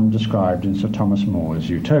the one described in Sir Thomas More's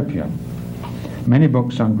Utopia. Many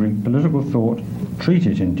books on Greek political thought treat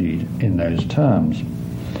it indeed in those terms.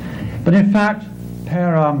 But in fact,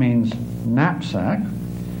 pera means knapsack,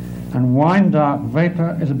 and wine-dark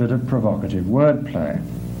vapour is a bit of provocative wordplay.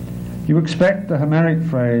 You expect the Homeric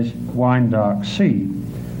phrase wine-dark sea,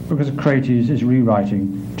 because Crates is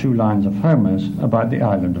rewriting 2 lines of Homer's about the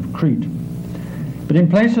island of Crete. But in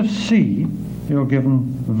place of sea, you're given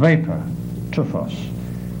vapour, tuphos,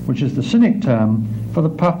 which is the Cynic term for the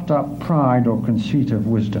puffed-up pride or conceit of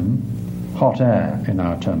wisdom, hot air in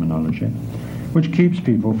our terminology, which keeps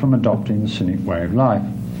people from adopting the Cynic way of life.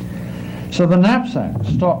 So the knapsack,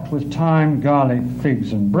 stocked with thyme, garlic,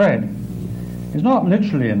 figs and bread, is not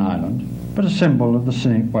literally an island, but a symbol of the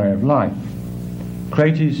Cynic way of life.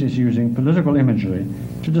 Crates is using political imagery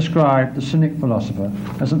to describe the Cynic philosopher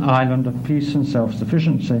as an island of peace and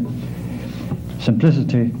self-sufficiency,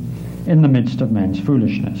 simplicity, in the midst of men's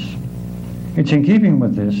foolishness. It's in keeping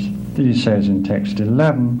with this that he says in text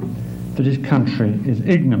 11 that his country is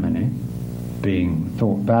ignominy, being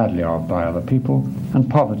thought badly of by other people, and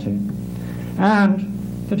poverty,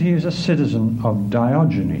 and that he is a citizen of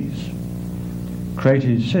Diogenes.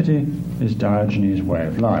 Crates' city is Diogenes' way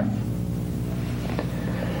of life.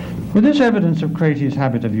 With this evidence of Crates'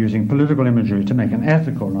 habit of using political imagery to make an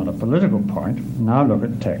ethical, not a political point, now look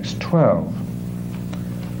at text 12.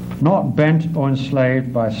 Not bent or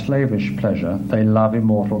enslaved by slavish pleasure, they love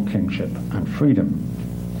immortal kingship and freedom.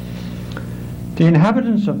 The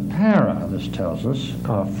inhabitants of Pera, this tells us,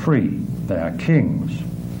 are free. They are kings.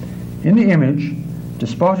 In the image,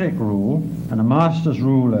 despotic rule and a master's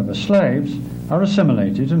rule over slaves are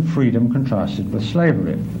assimilated and freedom contrasted with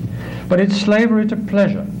slavery. But it's slavery to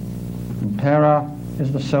pleasure, and Pera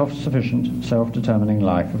is the self-sufficient, self-determining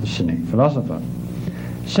life of the Cynic philosopher.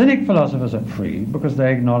 Cynic philosophers are free because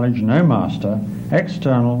they acknowledge no master,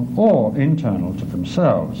 external or internal to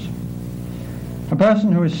themselves. A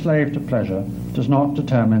person who is slave to pleasure does not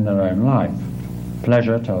determine their own life.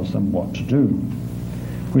 Pleasure tells them what to do.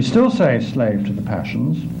 We still say slave to the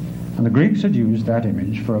passions, and the Greeks had used that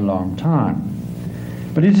image for a long time.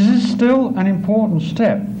 But it is still an important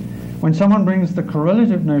step when someone brings the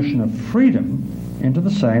correlative notion of freedom into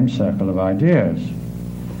the same circle of ideas.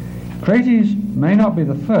 Crates may not be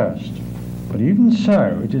the first, but even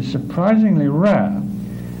so, it is surprisingly rare,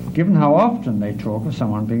 given how often they talk of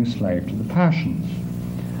someone being slave to the passions.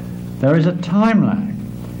 There is a time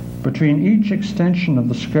lag between each extension of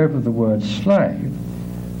the scope of the word slave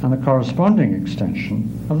and the corresponding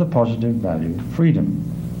extension of the positive value freedom.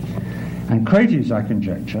 And Crates, I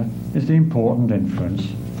conjecture, is the important influence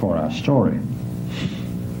for our story.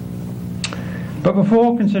 But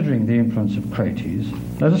before considering the influence of Crates,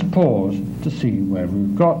 let us pause to see where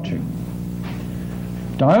we've got to.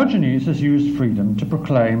 Diogenes has used freedom to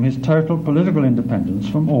proclaim his total political independence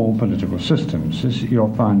from all political systems.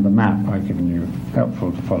 You'll find the map I've given you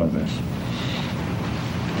helpful to follow this.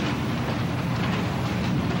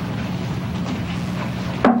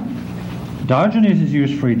 Diogenes has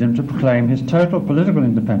used freedom to proclaim his total political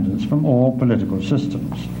independence from all political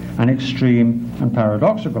systems, an extreme and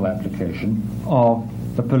paradoxical application of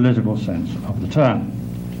the political sense of the term.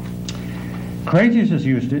 Crates has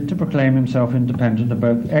used it to proclaim himself independent of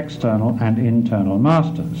both external and internal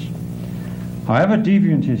masters. However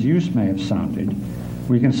deviant his use may have sounded,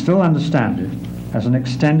 we can still understand it as an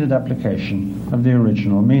extended application of the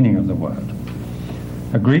original meaning of the word.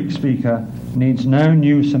 A Greek speaker needs no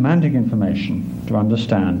new semantic information to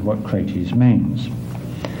understand what Crates means.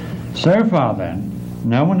 So far, then,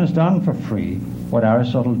 no one has done for free what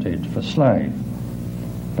Aristotle did for slave.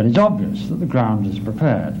 But it's obvious that the ground is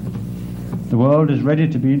prepared. The world is ready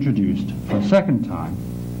to be introduced for a second time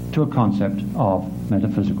to a concept of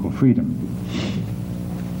metaphysical freedom.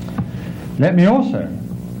 Let me also,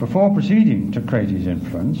 before proceeding to Crates'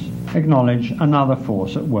 influence, acknowledge another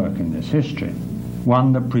force at work in this history,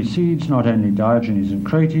 one that precedes not only Diogenes and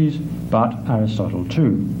Crates, but Aristotle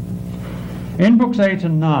too. In books 8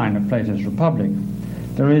 and 9 of Plato's Republic,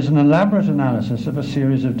 there is an elaborate analysis of a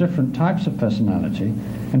series of different types of personality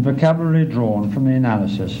and vocabulary drawn from the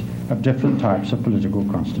analysis of different types of political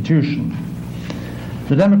constitution.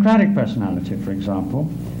 The democratic personality, for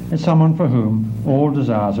example, is someone for whom all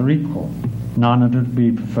desires are equal. None are to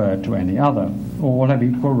be preferred to any other. All have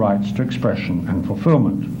equal rights to expression and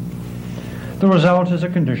fulfillment. The result is a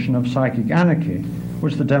condition of psychic anarchy,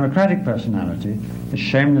 which the democratic personality is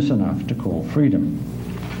shameless enough to call freedom.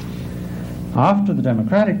 After the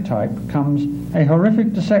democratic type comes a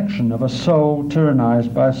horrific dissection of a soul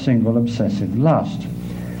tyrannized by a single obsessive lust,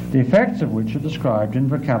 the effects of which are described in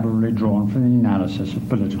vocabulary drawn from the analysis of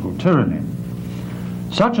political tyranny.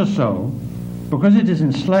 Such a soul, because it is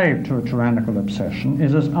enslaved to a tyrannical obsession,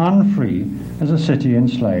 is as unfree as a city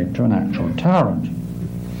enslaved to an actual tyrant.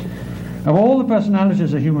 Of all the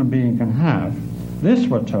personalities a human being can have, this,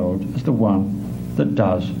 we're told, is the one that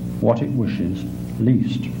does what it wishes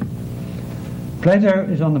least. Plato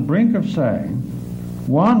is on the brink of saying,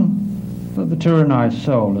 one, that the tyrannized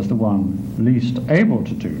soul is the one least able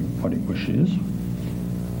to do what it wishes,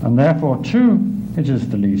 and therefore, two, it is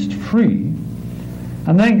the least free,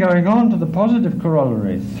 and then going on to the positive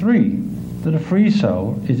corollary, three, that a free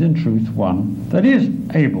soul is in truth one that is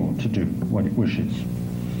able to do what it wishes.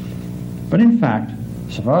 But in fact,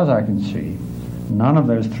 so far as I can see, none of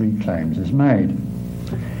those three claims is made.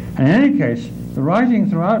 And in any case, the writing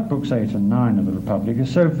throughout books 8 and 9 of the Republic is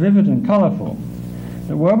so vivid and colourful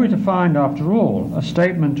that were we to find, after all, a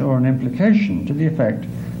statement or an implication to the effect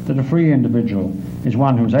that a free individual is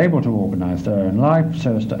one who is able to organise their own life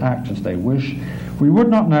so as to act as they wish, we would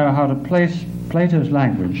not know how to place Plato's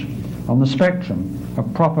language on the spectrum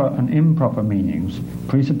of proper and improper meanings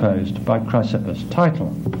presupposed by Chrysippus' title,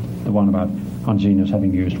 the one about Onzinus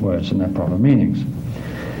having used words in their proper meanings.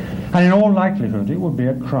 And in all likelihood it would be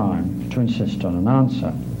a crime to insist on an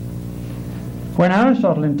answer. When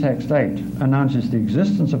Aristotle in Text 8 announces the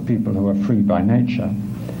existence of people who are free by nature,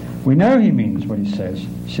 we know he means what he says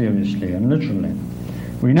seriously and literally.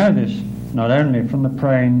 We know this not only from the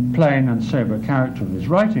plain and sober character of his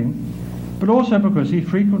writing, but also because he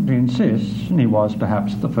frequently insists, and he was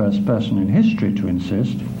perhaps the first person in history to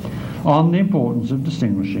insist, on the importance of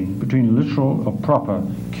distinguishing between literal or proper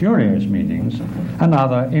curios meanings and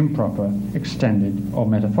other improper, extended or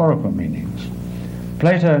metaphorical meanings.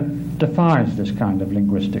 Plato defies this kind of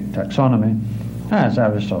linguistic taxonomy, as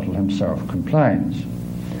Aristotle himself complains.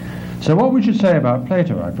 So what we should say about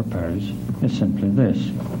Plato, I propose, is simply this.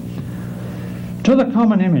 To the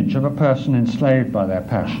common image of a person enslaved by their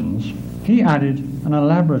passions, he added an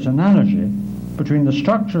elaborate analogy between the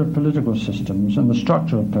structure of political systems and the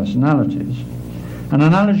structure of personalities, an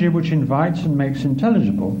analogy which invites and makes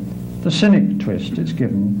intelligible the cynic twist it's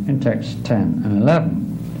given in texts 10 and 11,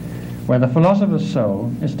 where the philosopher's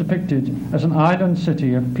soul is depicted as an island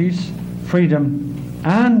city of peace, freedom,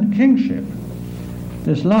 and kingship,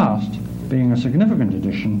 this last being a significant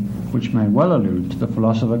addition which may well allude to the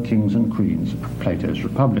philosopher kings and queens of Plato's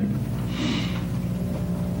Republic.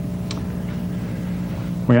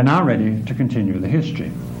 We are now ready to continue the history.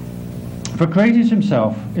 For Crates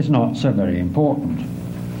himself is not so very important,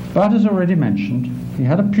 but as already mentioned, he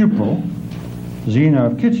had a pupil, Zeno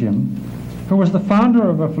of Citium, who was the founder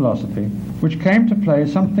of a philosophy which came to play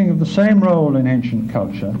something of the same role in ancient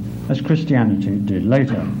culture as Christianity did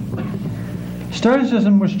later.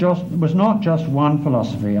 Stoicism was not just one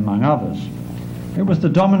philosophy among others. It was the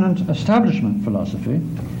dominant establishment philosophy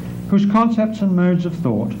whose concepts and modes of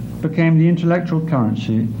thought became the intellectual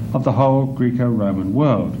currency of the whole Greco-Roman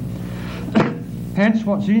world. Hence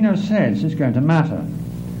what Zeno says is going to matter,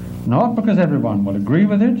 not because everyone will agree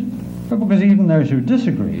with it, but because even those who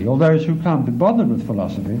disagree, or those who can't be bothered with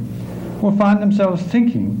philosophy, will find themselves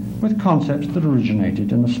thinking with concepts that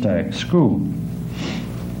originated in the Stoic school.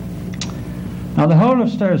 Now the whole of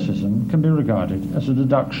Stoicism can be regarded as a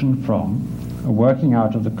deduction from, a working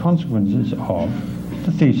out of the consequences of,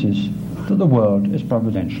 the thesis that the world is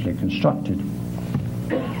providentially constructed.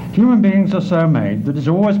 Human beings are so made that it is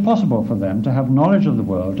always possible for them to have knowledge of the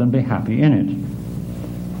world and be happy in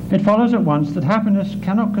it. It follows at once that happiness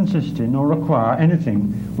cannot consist in or require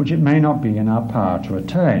anything which it may not be in our power to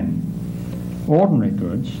attain. Ordinary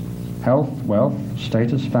goods, health, wealth,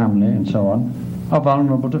 status, family, and so on, are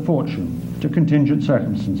vulnerable to fortune, to contingent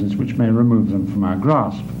circumstances which may remove them from our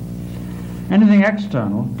grasp. Anything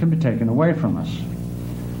external can be taken away from us.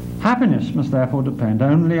 Happiness must therefore depend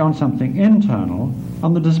only on something internal,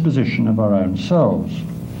 on the disposition of our own souls.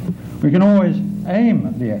 We can always aim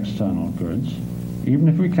at the external goods, even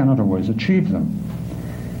if we cannot always achieve them.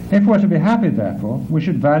 If we're to be happy, therefore, we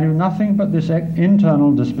should value nothing but this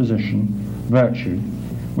internal disposition, virtue,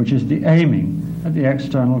 which is the aiming at the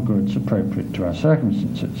external goods appropriate to our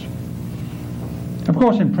circumstances. Of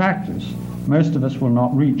course, in practice, most of us will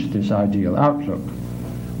not reach this ideal outlook.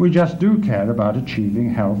 We just do care about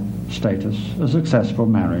achieving health, status, a successful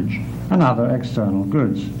marriage, and other external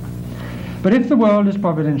goods. But if the world is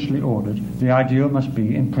providentially ordered, the ideal must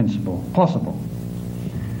be, in principle, possible.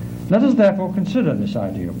 Let us therefore consider this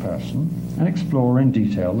ideal person and explore in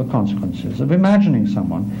detail the consequences of imagining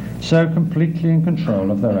someone so completely in control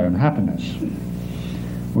of their own happiness.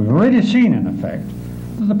 We've already seen, in effect,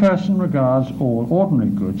 that the person regards all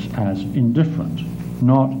ordinary goods as indifferent,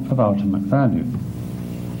 not of ultimate value.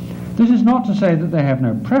 This is not to say that they have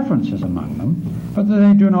no preferences among them, but that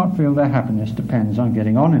they do not feel their happiness depends on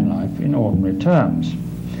getting on in life in ordinary terms.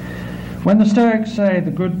 When the Stoics say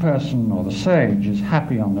the good person or the sage is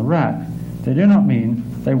happy on the rack, they do not mean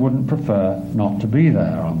they wouldn't prefer not to be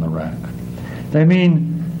there on the rack. They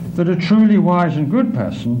mean that a truly wise and good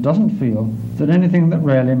person doesn't feel that anything that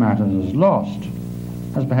really matters is lost,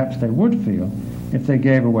 as perhaps they would feel if they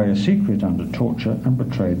gave away a secret under torture and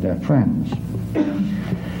betrayed their friends.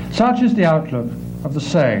 Such is the outlook of the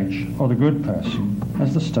sage or the good person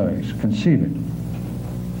as the Stoics conceive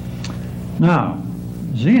it. Now,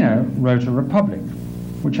 Zeno wrote a Republic,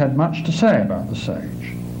 which had much to say about the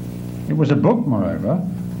sage. It was a book, moreover,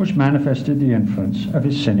 which manifested the influence of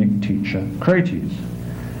his Cynic teacher, Crates,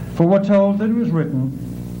 for we're told that it was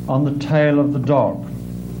written on the tail of the dog.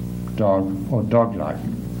 Dog or dog-like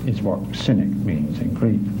is what Cynic means in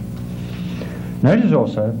Greek. Notice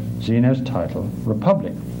also Zeno's title,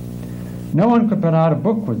 Republic. No one could put out a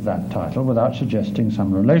book with that title without suggesting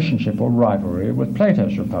some relationship or rivalry with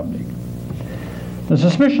Plato's Republic. The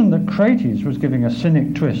suspicion that Crates was giving a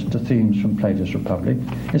Cynic twist to themes from Plato's Republic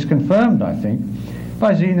is confirmed, I think,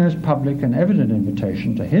 by Zeno's public and evident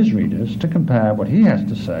invitation to his readers to compare what he has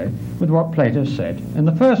to say with what Plato said in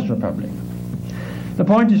the First Republic. The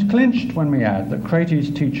point is clinched when we add that Crates'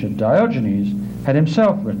 teacher Diogenes had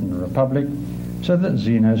himself written a Republic, so that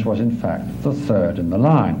Zeno's was in fact the third in the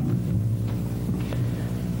line.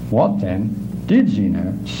 What then did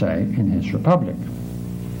Zeno say in his Republic?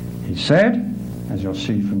 He said, as you'll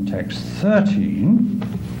see from text 13,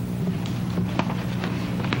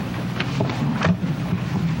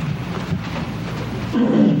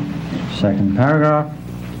 second paragraph,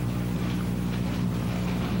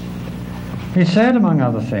 he said, among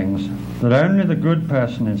other things, that only the good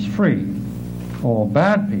person is free. All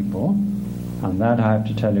bad people, and that I have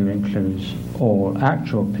to tell you includes all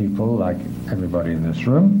actual people like everybody in this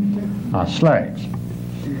room, are slaves.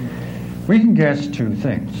 We can guess two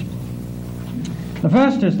things. The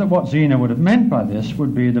first is that what Zeno would have meant by this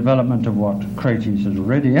would be a development of what Crates has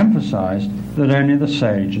already emphasized, that only the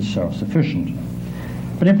sage is self-sufficient.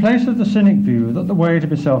 But in place of the Cynic view that the way to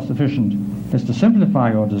be self-sufficient is to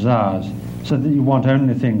simplify your desires so that you want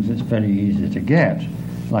only things it's very easy to get,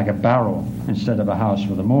 like a barrel instead of a house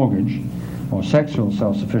with a mortgage, or sexual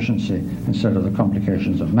self-sufficiency instead of the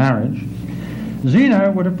complications of marriage,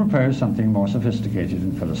 Zeno would have proposed something more sophisticated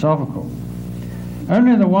and philosophical.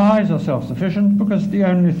 Only the wise are self-sufficient because the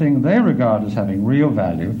only thing they regard as having real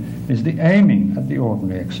value is the aiming at the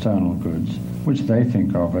ordinary external goods, which they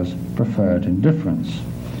think of as preferred indifference.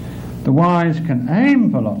 The wise can aim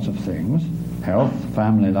for lots of things, health,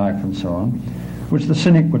 family life, and so on, which the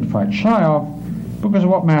cynic would fight shy of, because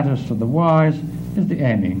what matters to the wise is the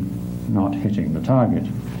aiming, not hitting the target.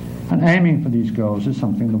 And aiming for these goals is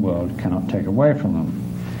something the world cannot take away from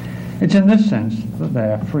them. It's in this sense that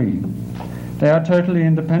they are free. They are totally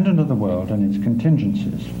independent of the world and its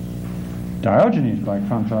contingencies. Diogenes, by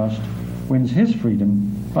contrast, wins his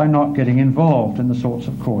freedom by not getting involved in the sorts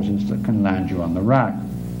of causes that can land you on the rack.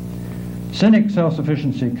 Cynic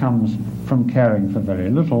self-sufficiency comes from caring for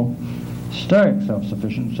very little, Stoic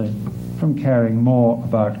self-sufficiency from caring more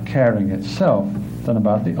about caring itself than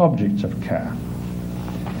about the objects of care.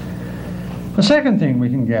 The second thing we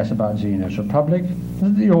can guess about Zeno's Republic is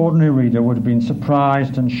that the ordinary reader would have been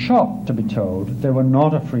surprised and shocked to be told they were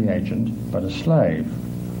not a free agent but a slave.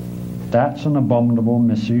 That's an abominable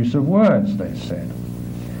misuse of words, they said.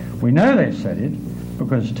 We know they said it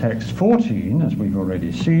because text 14, as we've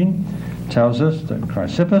already seen, tells us that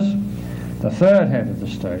Chrysippus, the third head of the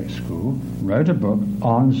Stoic school, wrote a book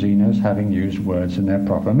on Zeno's having used words in their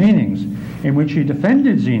proper meanings, in which he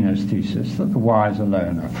defended Zeno's thesis that the wise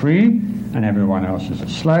alone are free and everyone else is a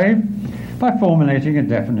slave, by formulating a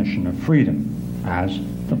definition of freedom as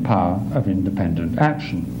the power of independent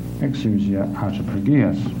action, exousia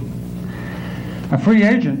autoprogias. A free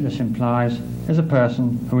agent, this implies, is a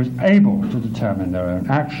person who is able to determine their own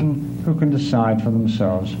action, who can decide for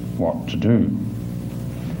themselves what to do.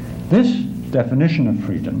 This definition of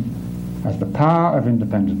freedom as the power of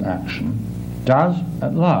independent action does,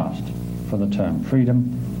 at last, for the term freedom,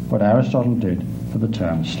 what Aristotle did for the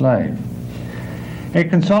term slave. It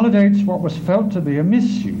consolidates what was felt to be a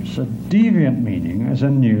misuse, a deviant meaning, as a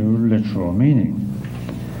new literal meaning.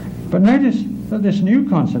 But notice that this new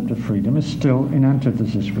concept of freedom is still in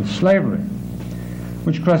antithesis with slavery.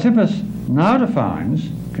 which Chrysippus now defines,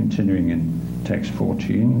 continuing in text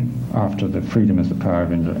 14, after the freedom is the power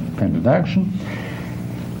of independent action.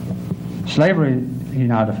 Slavery he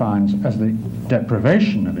now defines as the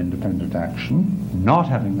deprivation of independent action, not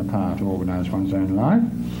having the power to organize one's own life.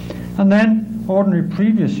 And then ordinary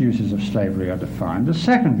previous uses of slavery are defined as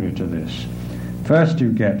secondary to this. First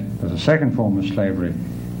you get, as a second form of slavery,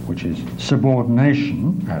 which is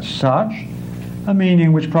subordination as such, a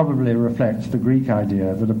meaning which probably reflects the Greek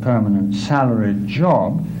idea that a permanent salaried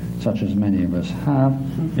job, such as many of us have,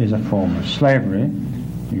 is a form of slavery.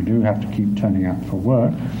 You do have to keep turning up for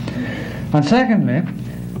work. And secondly,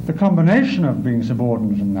 the combination of being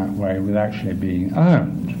subordinate in that way with actually being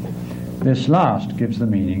owned. This last gives the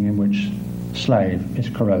meaning in which slave is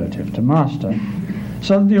correlative to master,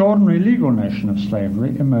 so that the ordinary legal notion of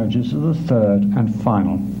slavery emerges as the third and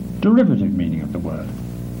final derivative meaning of the word.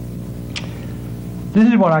 This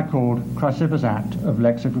is what I called Chrysippus' act of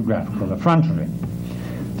lexicographical effrontery.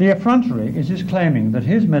 The effrontery is his claiming that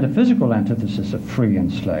his metaphysical antithesis of free and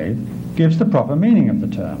slave gives the proper meaning of the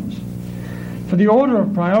terms. For the order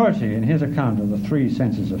of priority in his account of the three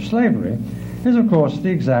senses of slavery is, of course, the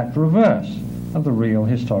exact reverse of the real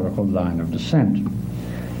historical line of descent.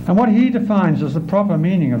 And what he defines as the proper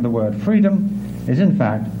meaning of the word freedom is, in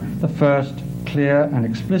fact, the first clear and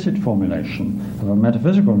explicit formulation of a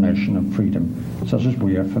metaphysical notion of freedom such as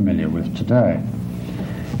we are familiar with today.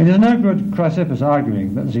 It is no good Chrysippus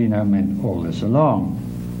arguing that Zeno meant all this along.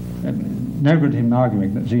 No good him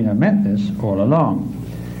arguing that Zeno meant this all along.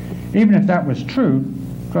 Even if that was true,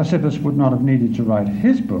 Chrysippus would not have needed to write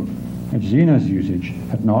his book if Zeno's usage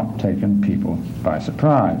had not taken people by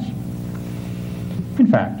surprise. In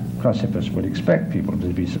fact, Chrysippus would expect people to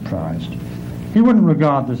be surprised. He wouldn't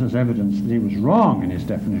regard this as evidence that he was wrong in his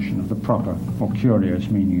definition of the proper or curious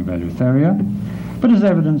meaning of Eleutheria, but as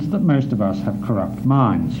evidence that most of us have corrupt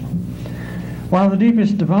minds. While the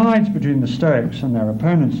deepest divides between the Stoics and their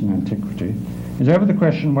opponents in antiquity is over the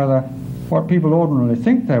question whether what people ordinarily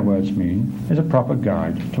think their words mean is a proper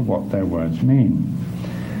guide to what their words mean.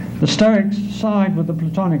 The Stoics side with the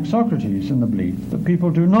Platonic Socrates in the belief that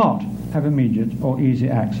people do not have immediate or easy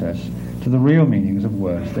access to the real meanings of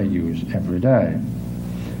words they use every day.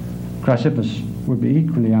 Chrysippus would be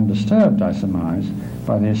equally undisturbed, I surmise,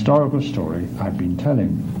 by the historical story I've been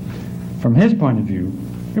telling. From his point of view,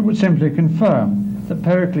 it would simply confirm that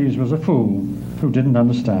Pericles was a fool who didn't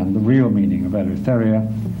understand the real meaning of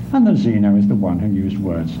Eleutheria, and that Zeno is the one who used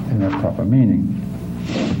words in their proper meaning.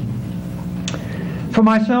 For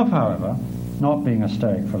myself, however, not being a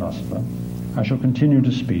Stoic philosopher, I shall continue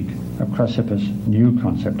to speak of Chrysippus' new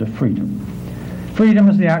concept of freedom. Freedom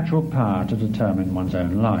as the actual power to determine one's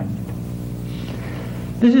own life.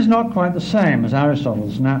 This is not quite the same as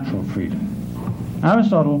Aristotle's natural freedom.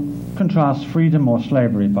 Aristotle contrasts freedom or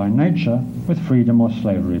slavery by nature with freedom or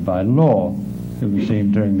slavery by law. You'll be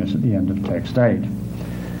seeing doing this at the end of text 8.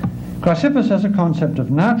 Chrysippus has a concept of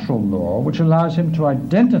natural law which allows him to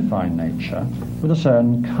identify nature with a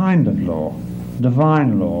certain kind of law,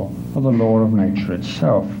 divine law, or the law of nature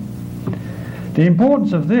itself. The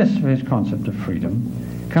importance of this for his concept of freedom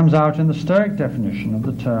comes out in the Stoic definition of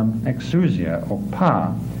the term exousia, or power,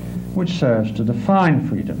 which serves to define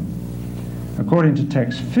freedom. According to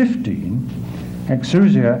text 15,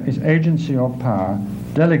 exousia is agency or power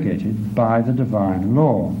delegated by the divine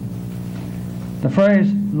law. The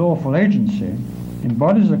phrase lawful agency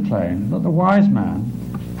embodies a claim that the wise man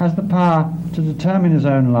has the power to determine his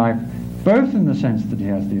own life, both in the sense that he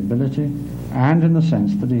has the ability and in the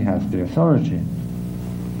sense that he has the authority.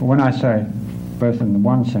 But when I say both in the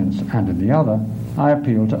one sense and in the other, I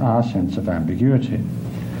appeal to our sense of ambiguity.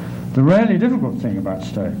 The really difficult thing about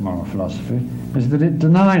Stoic moral philosophy is that it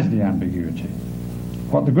denies the ambiguity.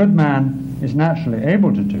 What the good man is naturally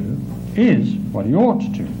able to do is what he ought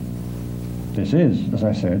to. This is, as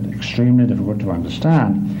I said, extremely difficult to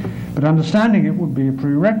understand, but understanding it would be a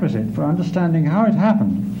prerequisite for understanding how it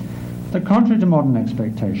happened that, contrary to modern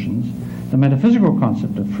expectations, the metaphysical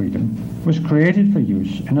concept of freedom was created for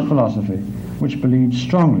use in a philosophy which believed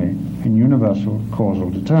strongly in universal causal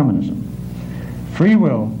determinism. Free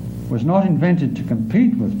will was not invented to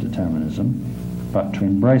compete with determinism, but to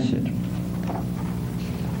embrace it.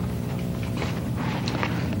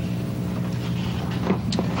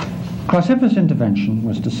 Chrysippus' intervention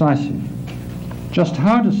was decisive. Just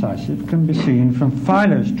how decisive can be seen from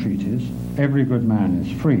Philo's treatise, Every Good Man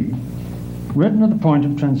is Free, written at the point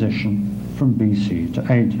of transition from BC to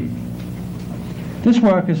AD. This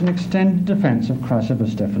work is an extended defense of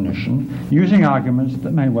Chrysippus' definition, using arguments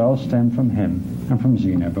that may well stem from him and from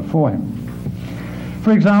Zeno before him.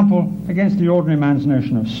 For example, against the ordinary man's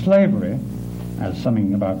notion of slavery, as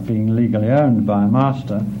something about being legally owned by a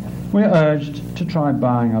master, we're urged to try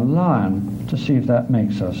buying a lion to see if that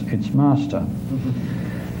makes us its master.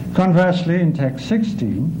 Conversely, in text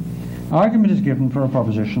 16, argument is given for a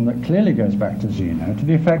proposition that clearly goes back to Zeno, to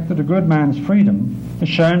the effect that a good man's freedom is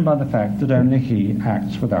shown by the fact that only he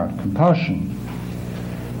acts without compulsion.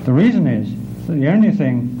 The reason is that the only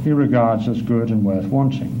thing he regards as good and worth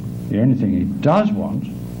wanting, the only thing he does want,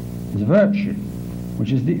 is virtue,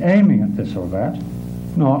 which is the aiming at this or that,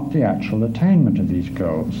 not the actual attainment of these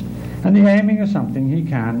goals. And the aiming is something he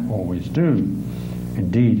can always do.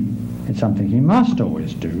 Indeed, it's something he must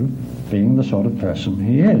always do, being the sort of person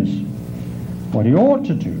he is. What he ought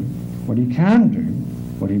to do, what he can do,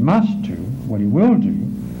 what he must do, what he will do,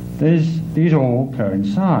 these all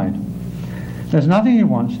coincide. There's nothing he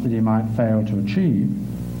wants that he might fail to achieve,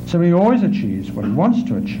 so he always achieves what he wants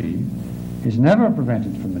to achieve, is never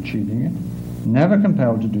prevented from achieving it, never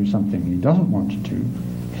compelled to do something he doesn't want to do.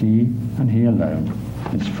 He, and he alone,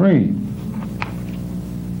 is free.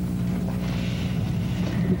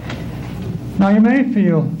 Now you may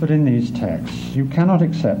feel that in these texts you cannot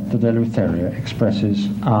accept that Eleutheria expresses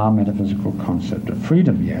our metaphysical concept of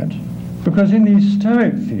freedom yet, because in these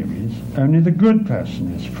Stoic theories only the good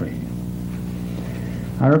person is free.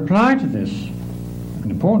 I reply to this,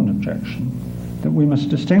 an important objection, that we must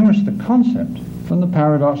distinguish the concept from the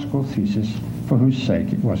paradoxical thesis for whose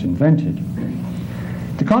sake it was invented.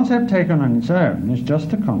 The concept taken on its own is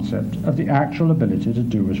just the concept of the actual ability to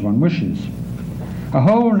do as one wishes. A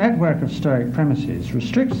whole network of Stoic premises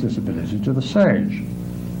restricts this ability to the sage,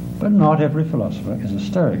 but not every philosopher is a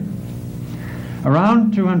Stoic.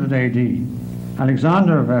 Around 200 AD,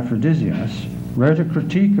 Alexander of Aphrodisias wrote a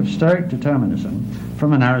critique of Stoic determinism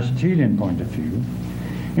from an Aristotelian point of view,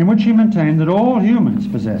 in which he maintained that all humans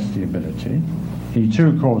possess the ability, he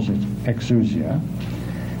too calls it exousia,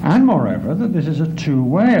 and moreover that this is a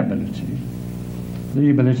two-way ability, the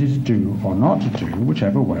ability to do or not to do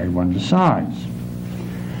whichever way one decides.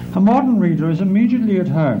 A modern reader is immediately at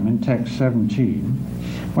home in text 17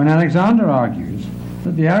 when Alexander argues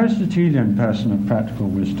that the Aristotelian person of practical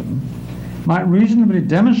wisdom might reasonably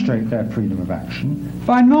demonstrate their freedom of action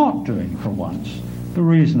by not doing for once the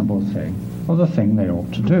reasonable thing or the thing they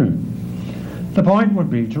ought to do. The point would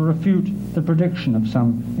be to refute the prediction of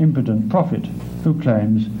some impudent prophet who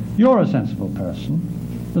claims, you're a sensible person,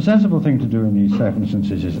 the sensible thing to do in these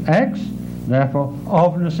circumstances is X, therefore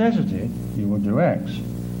of necessity you will do X.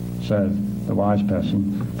 So the wise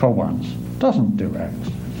person, for once, doesn't do X.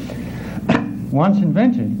 Once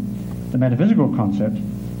invented, the metaphysical concept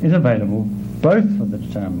is available both for the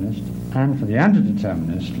determinist and for the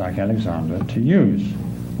antideterminist, like Alexander, to use,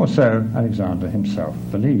 or so Alexander himself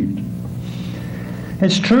believed.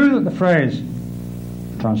 It's true that the phrase,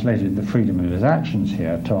 translated the freedom of his actions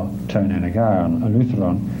here, to ton energeion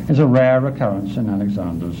eleutheron, is a rare occurrence in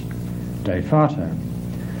Alexander's De Fato.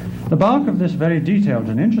 The bulk of this very detailed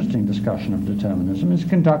and interesting discussion of determinism is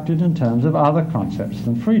conducted in terms of other concepts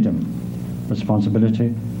than freedom: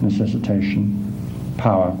 responsibility, necessitation,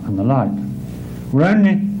 power, and the like. We're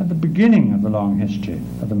only at the beginning of the long history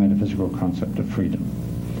of the metaphysical concept of freedom.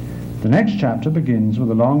 The next chapter begins with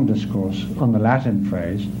a long discourse on the Latin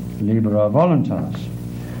phrase libera voluntas.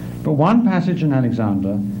 But one passage in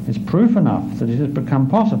Alexander is proof enough that it has become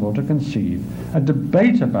possible to conceive a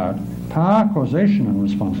debate about power, causation, and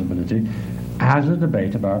responsibility as a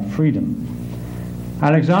debate about freedom.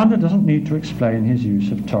 Alexander doesn't need to explain his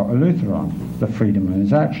use of to eleutheron, the freedom of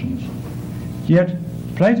his actions. Yet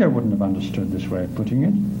Plato wouldn't have understood this way of putting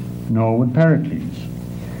it, nor would Pericles.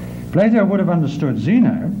 Plato would have understood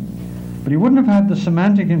Zeno, but he wouldn't have had the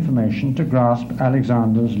semantic information to grasp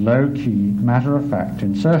Alexander's low-key, matter-of-fact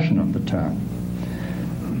insertion of the term.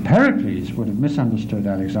 Pericles would have misunderstood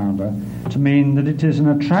Alexander to mean that it is an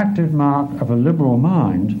attractive mark of a liberal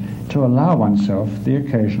mind to allow oneself the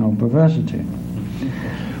occasional perversity.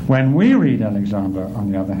 When we read Alexander,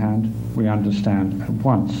 on the other hand, we understand at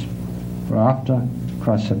once, for after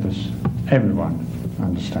Chrysippus, everyone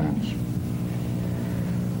understands.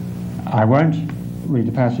 I won't read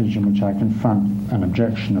a passage in which I confront an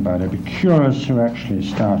objection about Epicurus, who actually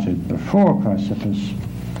started before Chrysippus,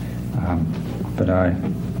 but I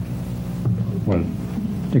will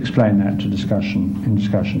explain that in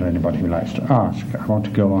discussion to anybody who likes to ask. I want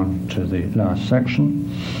to go on to the last section.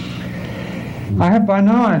 I have by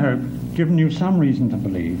now, I hope, given you some reason to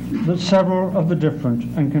believe that several of the different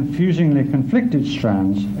and confusingly conflicted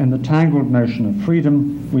strands in the tangled notion of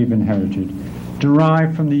freedom we've inherited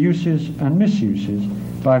derive from the uses and misuses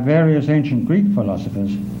by various ancient Greek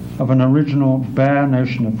philosophers of an original bare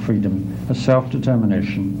notion of freedom as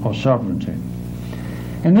self-determination or sovereignty.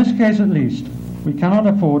 In this case at least, we cannot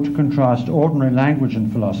afford to contrast ordinary language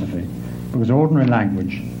and philosophy, because ordinary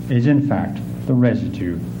language is in fact the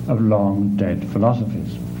residue of long dead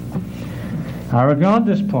philosophies. I regard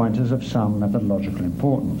this point as of some methodological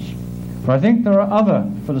importance, for I think there are other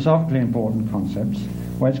philosophically important concepts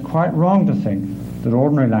where it's quite wrong to think that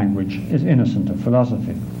ordinary language is innocent of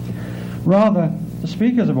philosophy. Rather, the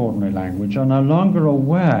speakers of ordinary language are no longer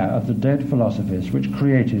aware of the dead philosophies which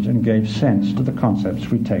created and gave sense to the concepts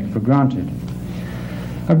we take for granted.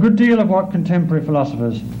 A good deal of what contemporary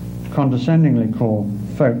philosophers condescendingly call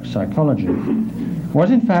folk psychology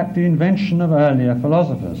was in fact the invention of earlier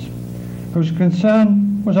philosophers, whose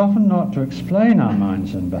concern was often not to explain our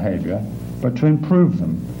minds and behaviour, but to improve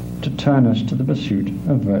them, to turn us to the pursuit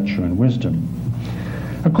of virtue and wisdom.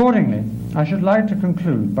 Accordingly, I should like to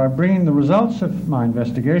conclude by bringing the results of my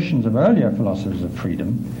investigations of earlier philosophers of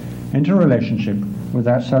freedom into relationship with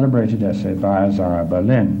that celebrated essay by Isaiah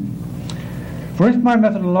Berlin. For if my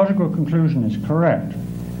methodological conclusion is correct,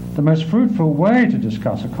 the most fruitful way to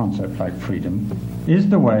discuss a concept like freedom is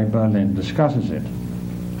the way Berlin discusses it,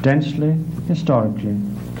 densely, historically,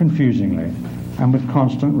 confusingly, and with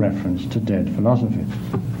constant reference to dead philosophy.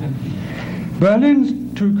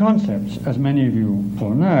 Berlin's two concepts, as many of you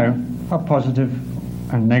will know, are positive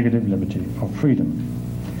and negative liberty or freedom.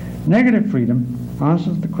 Negative freedom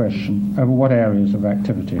answers the question over what areas of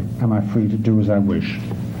activity am I free to do as I wish,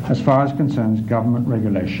 as far as concerns government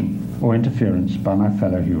regulation or interference by my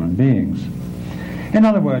fellow human beings. In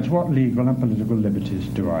other words, what legal and political liberties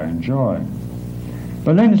do I enjoy?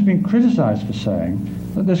 Berlin has been criticized for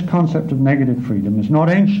saying that this concept of negative freedom is not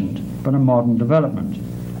ancient, but a modern development,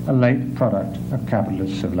 a late product of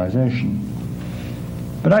capitalist civilization.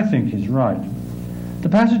 But I think he's right. The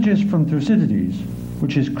passages from Thucydides,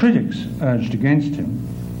 which his critics urged against him,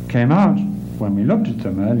 came out, when we looked at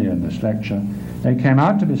them earlier in this lecture, they came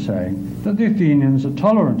out to be saying that the Athenians are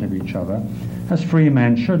tolerant of each other as free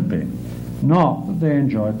men should be, not that they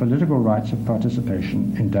enjoy political rights of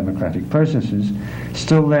participation in democratic processes,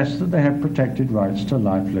 still less that they have protected rights to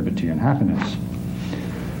life, liberty, and happiness.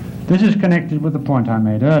 This is connected with the point I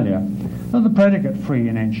made earlier, that the predicate free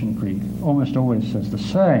in ancient Greek almost always says the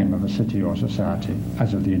same of a city or society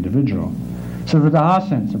as of the individual, so that our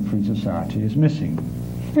sense of free society is missing.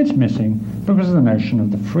 It's missing because of the notion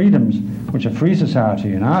of the freedoms which a free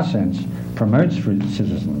society in our sense promotes for its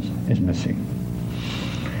citizens is missing.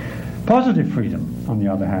 Positive freedom, on the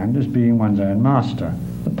other hand, is being one's own master,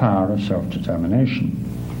 the power of self-determination.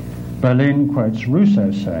 Berlin quotes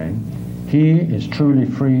Rousseau saying, "He is truly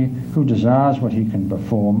free who desires what he can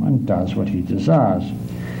perform and does what he desires,"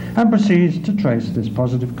 and proceeds to trace this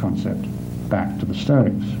positive concept back to the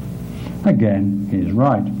Stoics. Again, he is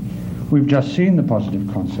right. We've just seen the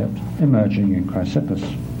positive concept emerging in Chrysippus.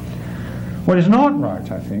 What is not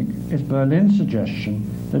right, I think, is Berlin's suggestion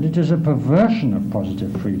that it is a perversion of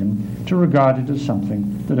positive freedom to regard it as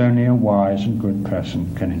something that only a wise and good person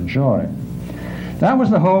can enjoy. That was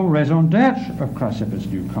the whole raison d'etre of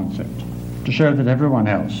Chrysippus' new concept, to show that everyone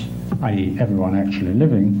else, i.e. everyone actually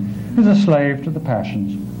living, is a slave to the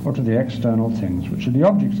passions or to the external things which are the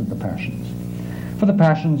objects of the passions. For the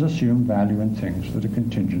passions assume value in things that are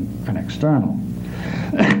contingent and external.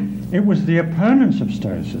 It was the opponents of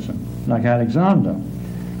Stoicism, like Alexander,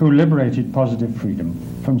 who liberated positive freedom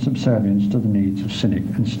from subservience to the needs of Cynic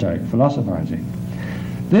and Stoic philosophizing.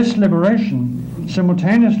 This liberation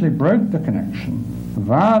simultaneously broke the connection,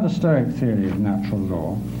 via the Stoic theory of natural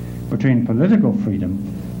law, between political freedom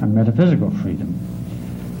and metaphysical freedom.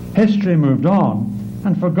 History moved on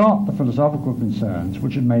and forgot the philosophical concerns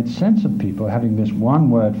which had made sense of people having this one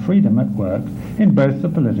word freedom at work in both the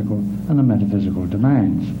political and the metaphysical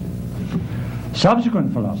domains.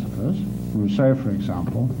 Subsequent philosophers, Rousseau for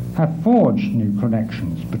example, have forged new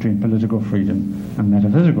connections between political freedom and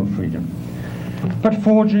metaphysical freedom. But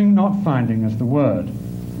forging, not finding, is the word.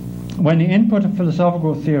 When the input of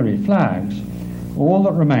philosophical theory flags, all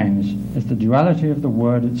that remains is the duality of the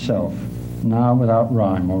word itself, now without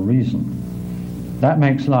rhyme or reason. That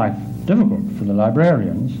makes life difficult for the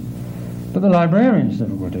librarians, but the librarian's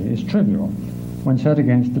difficulty is trivial when set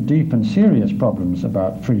against the deep and serious problems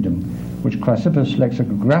about freedom which Chrysippus'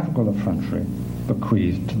 lexicographical effrontery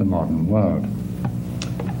bequeathed to the modern world.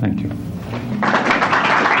 Thank you.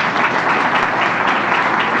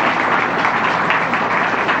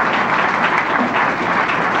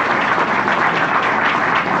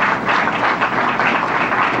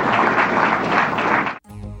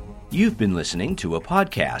 You've been listening to a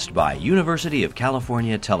podcast by University of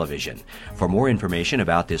California Television. For more information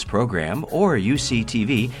about this program or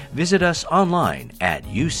UCTV, visit us online at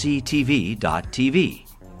uctv.tv.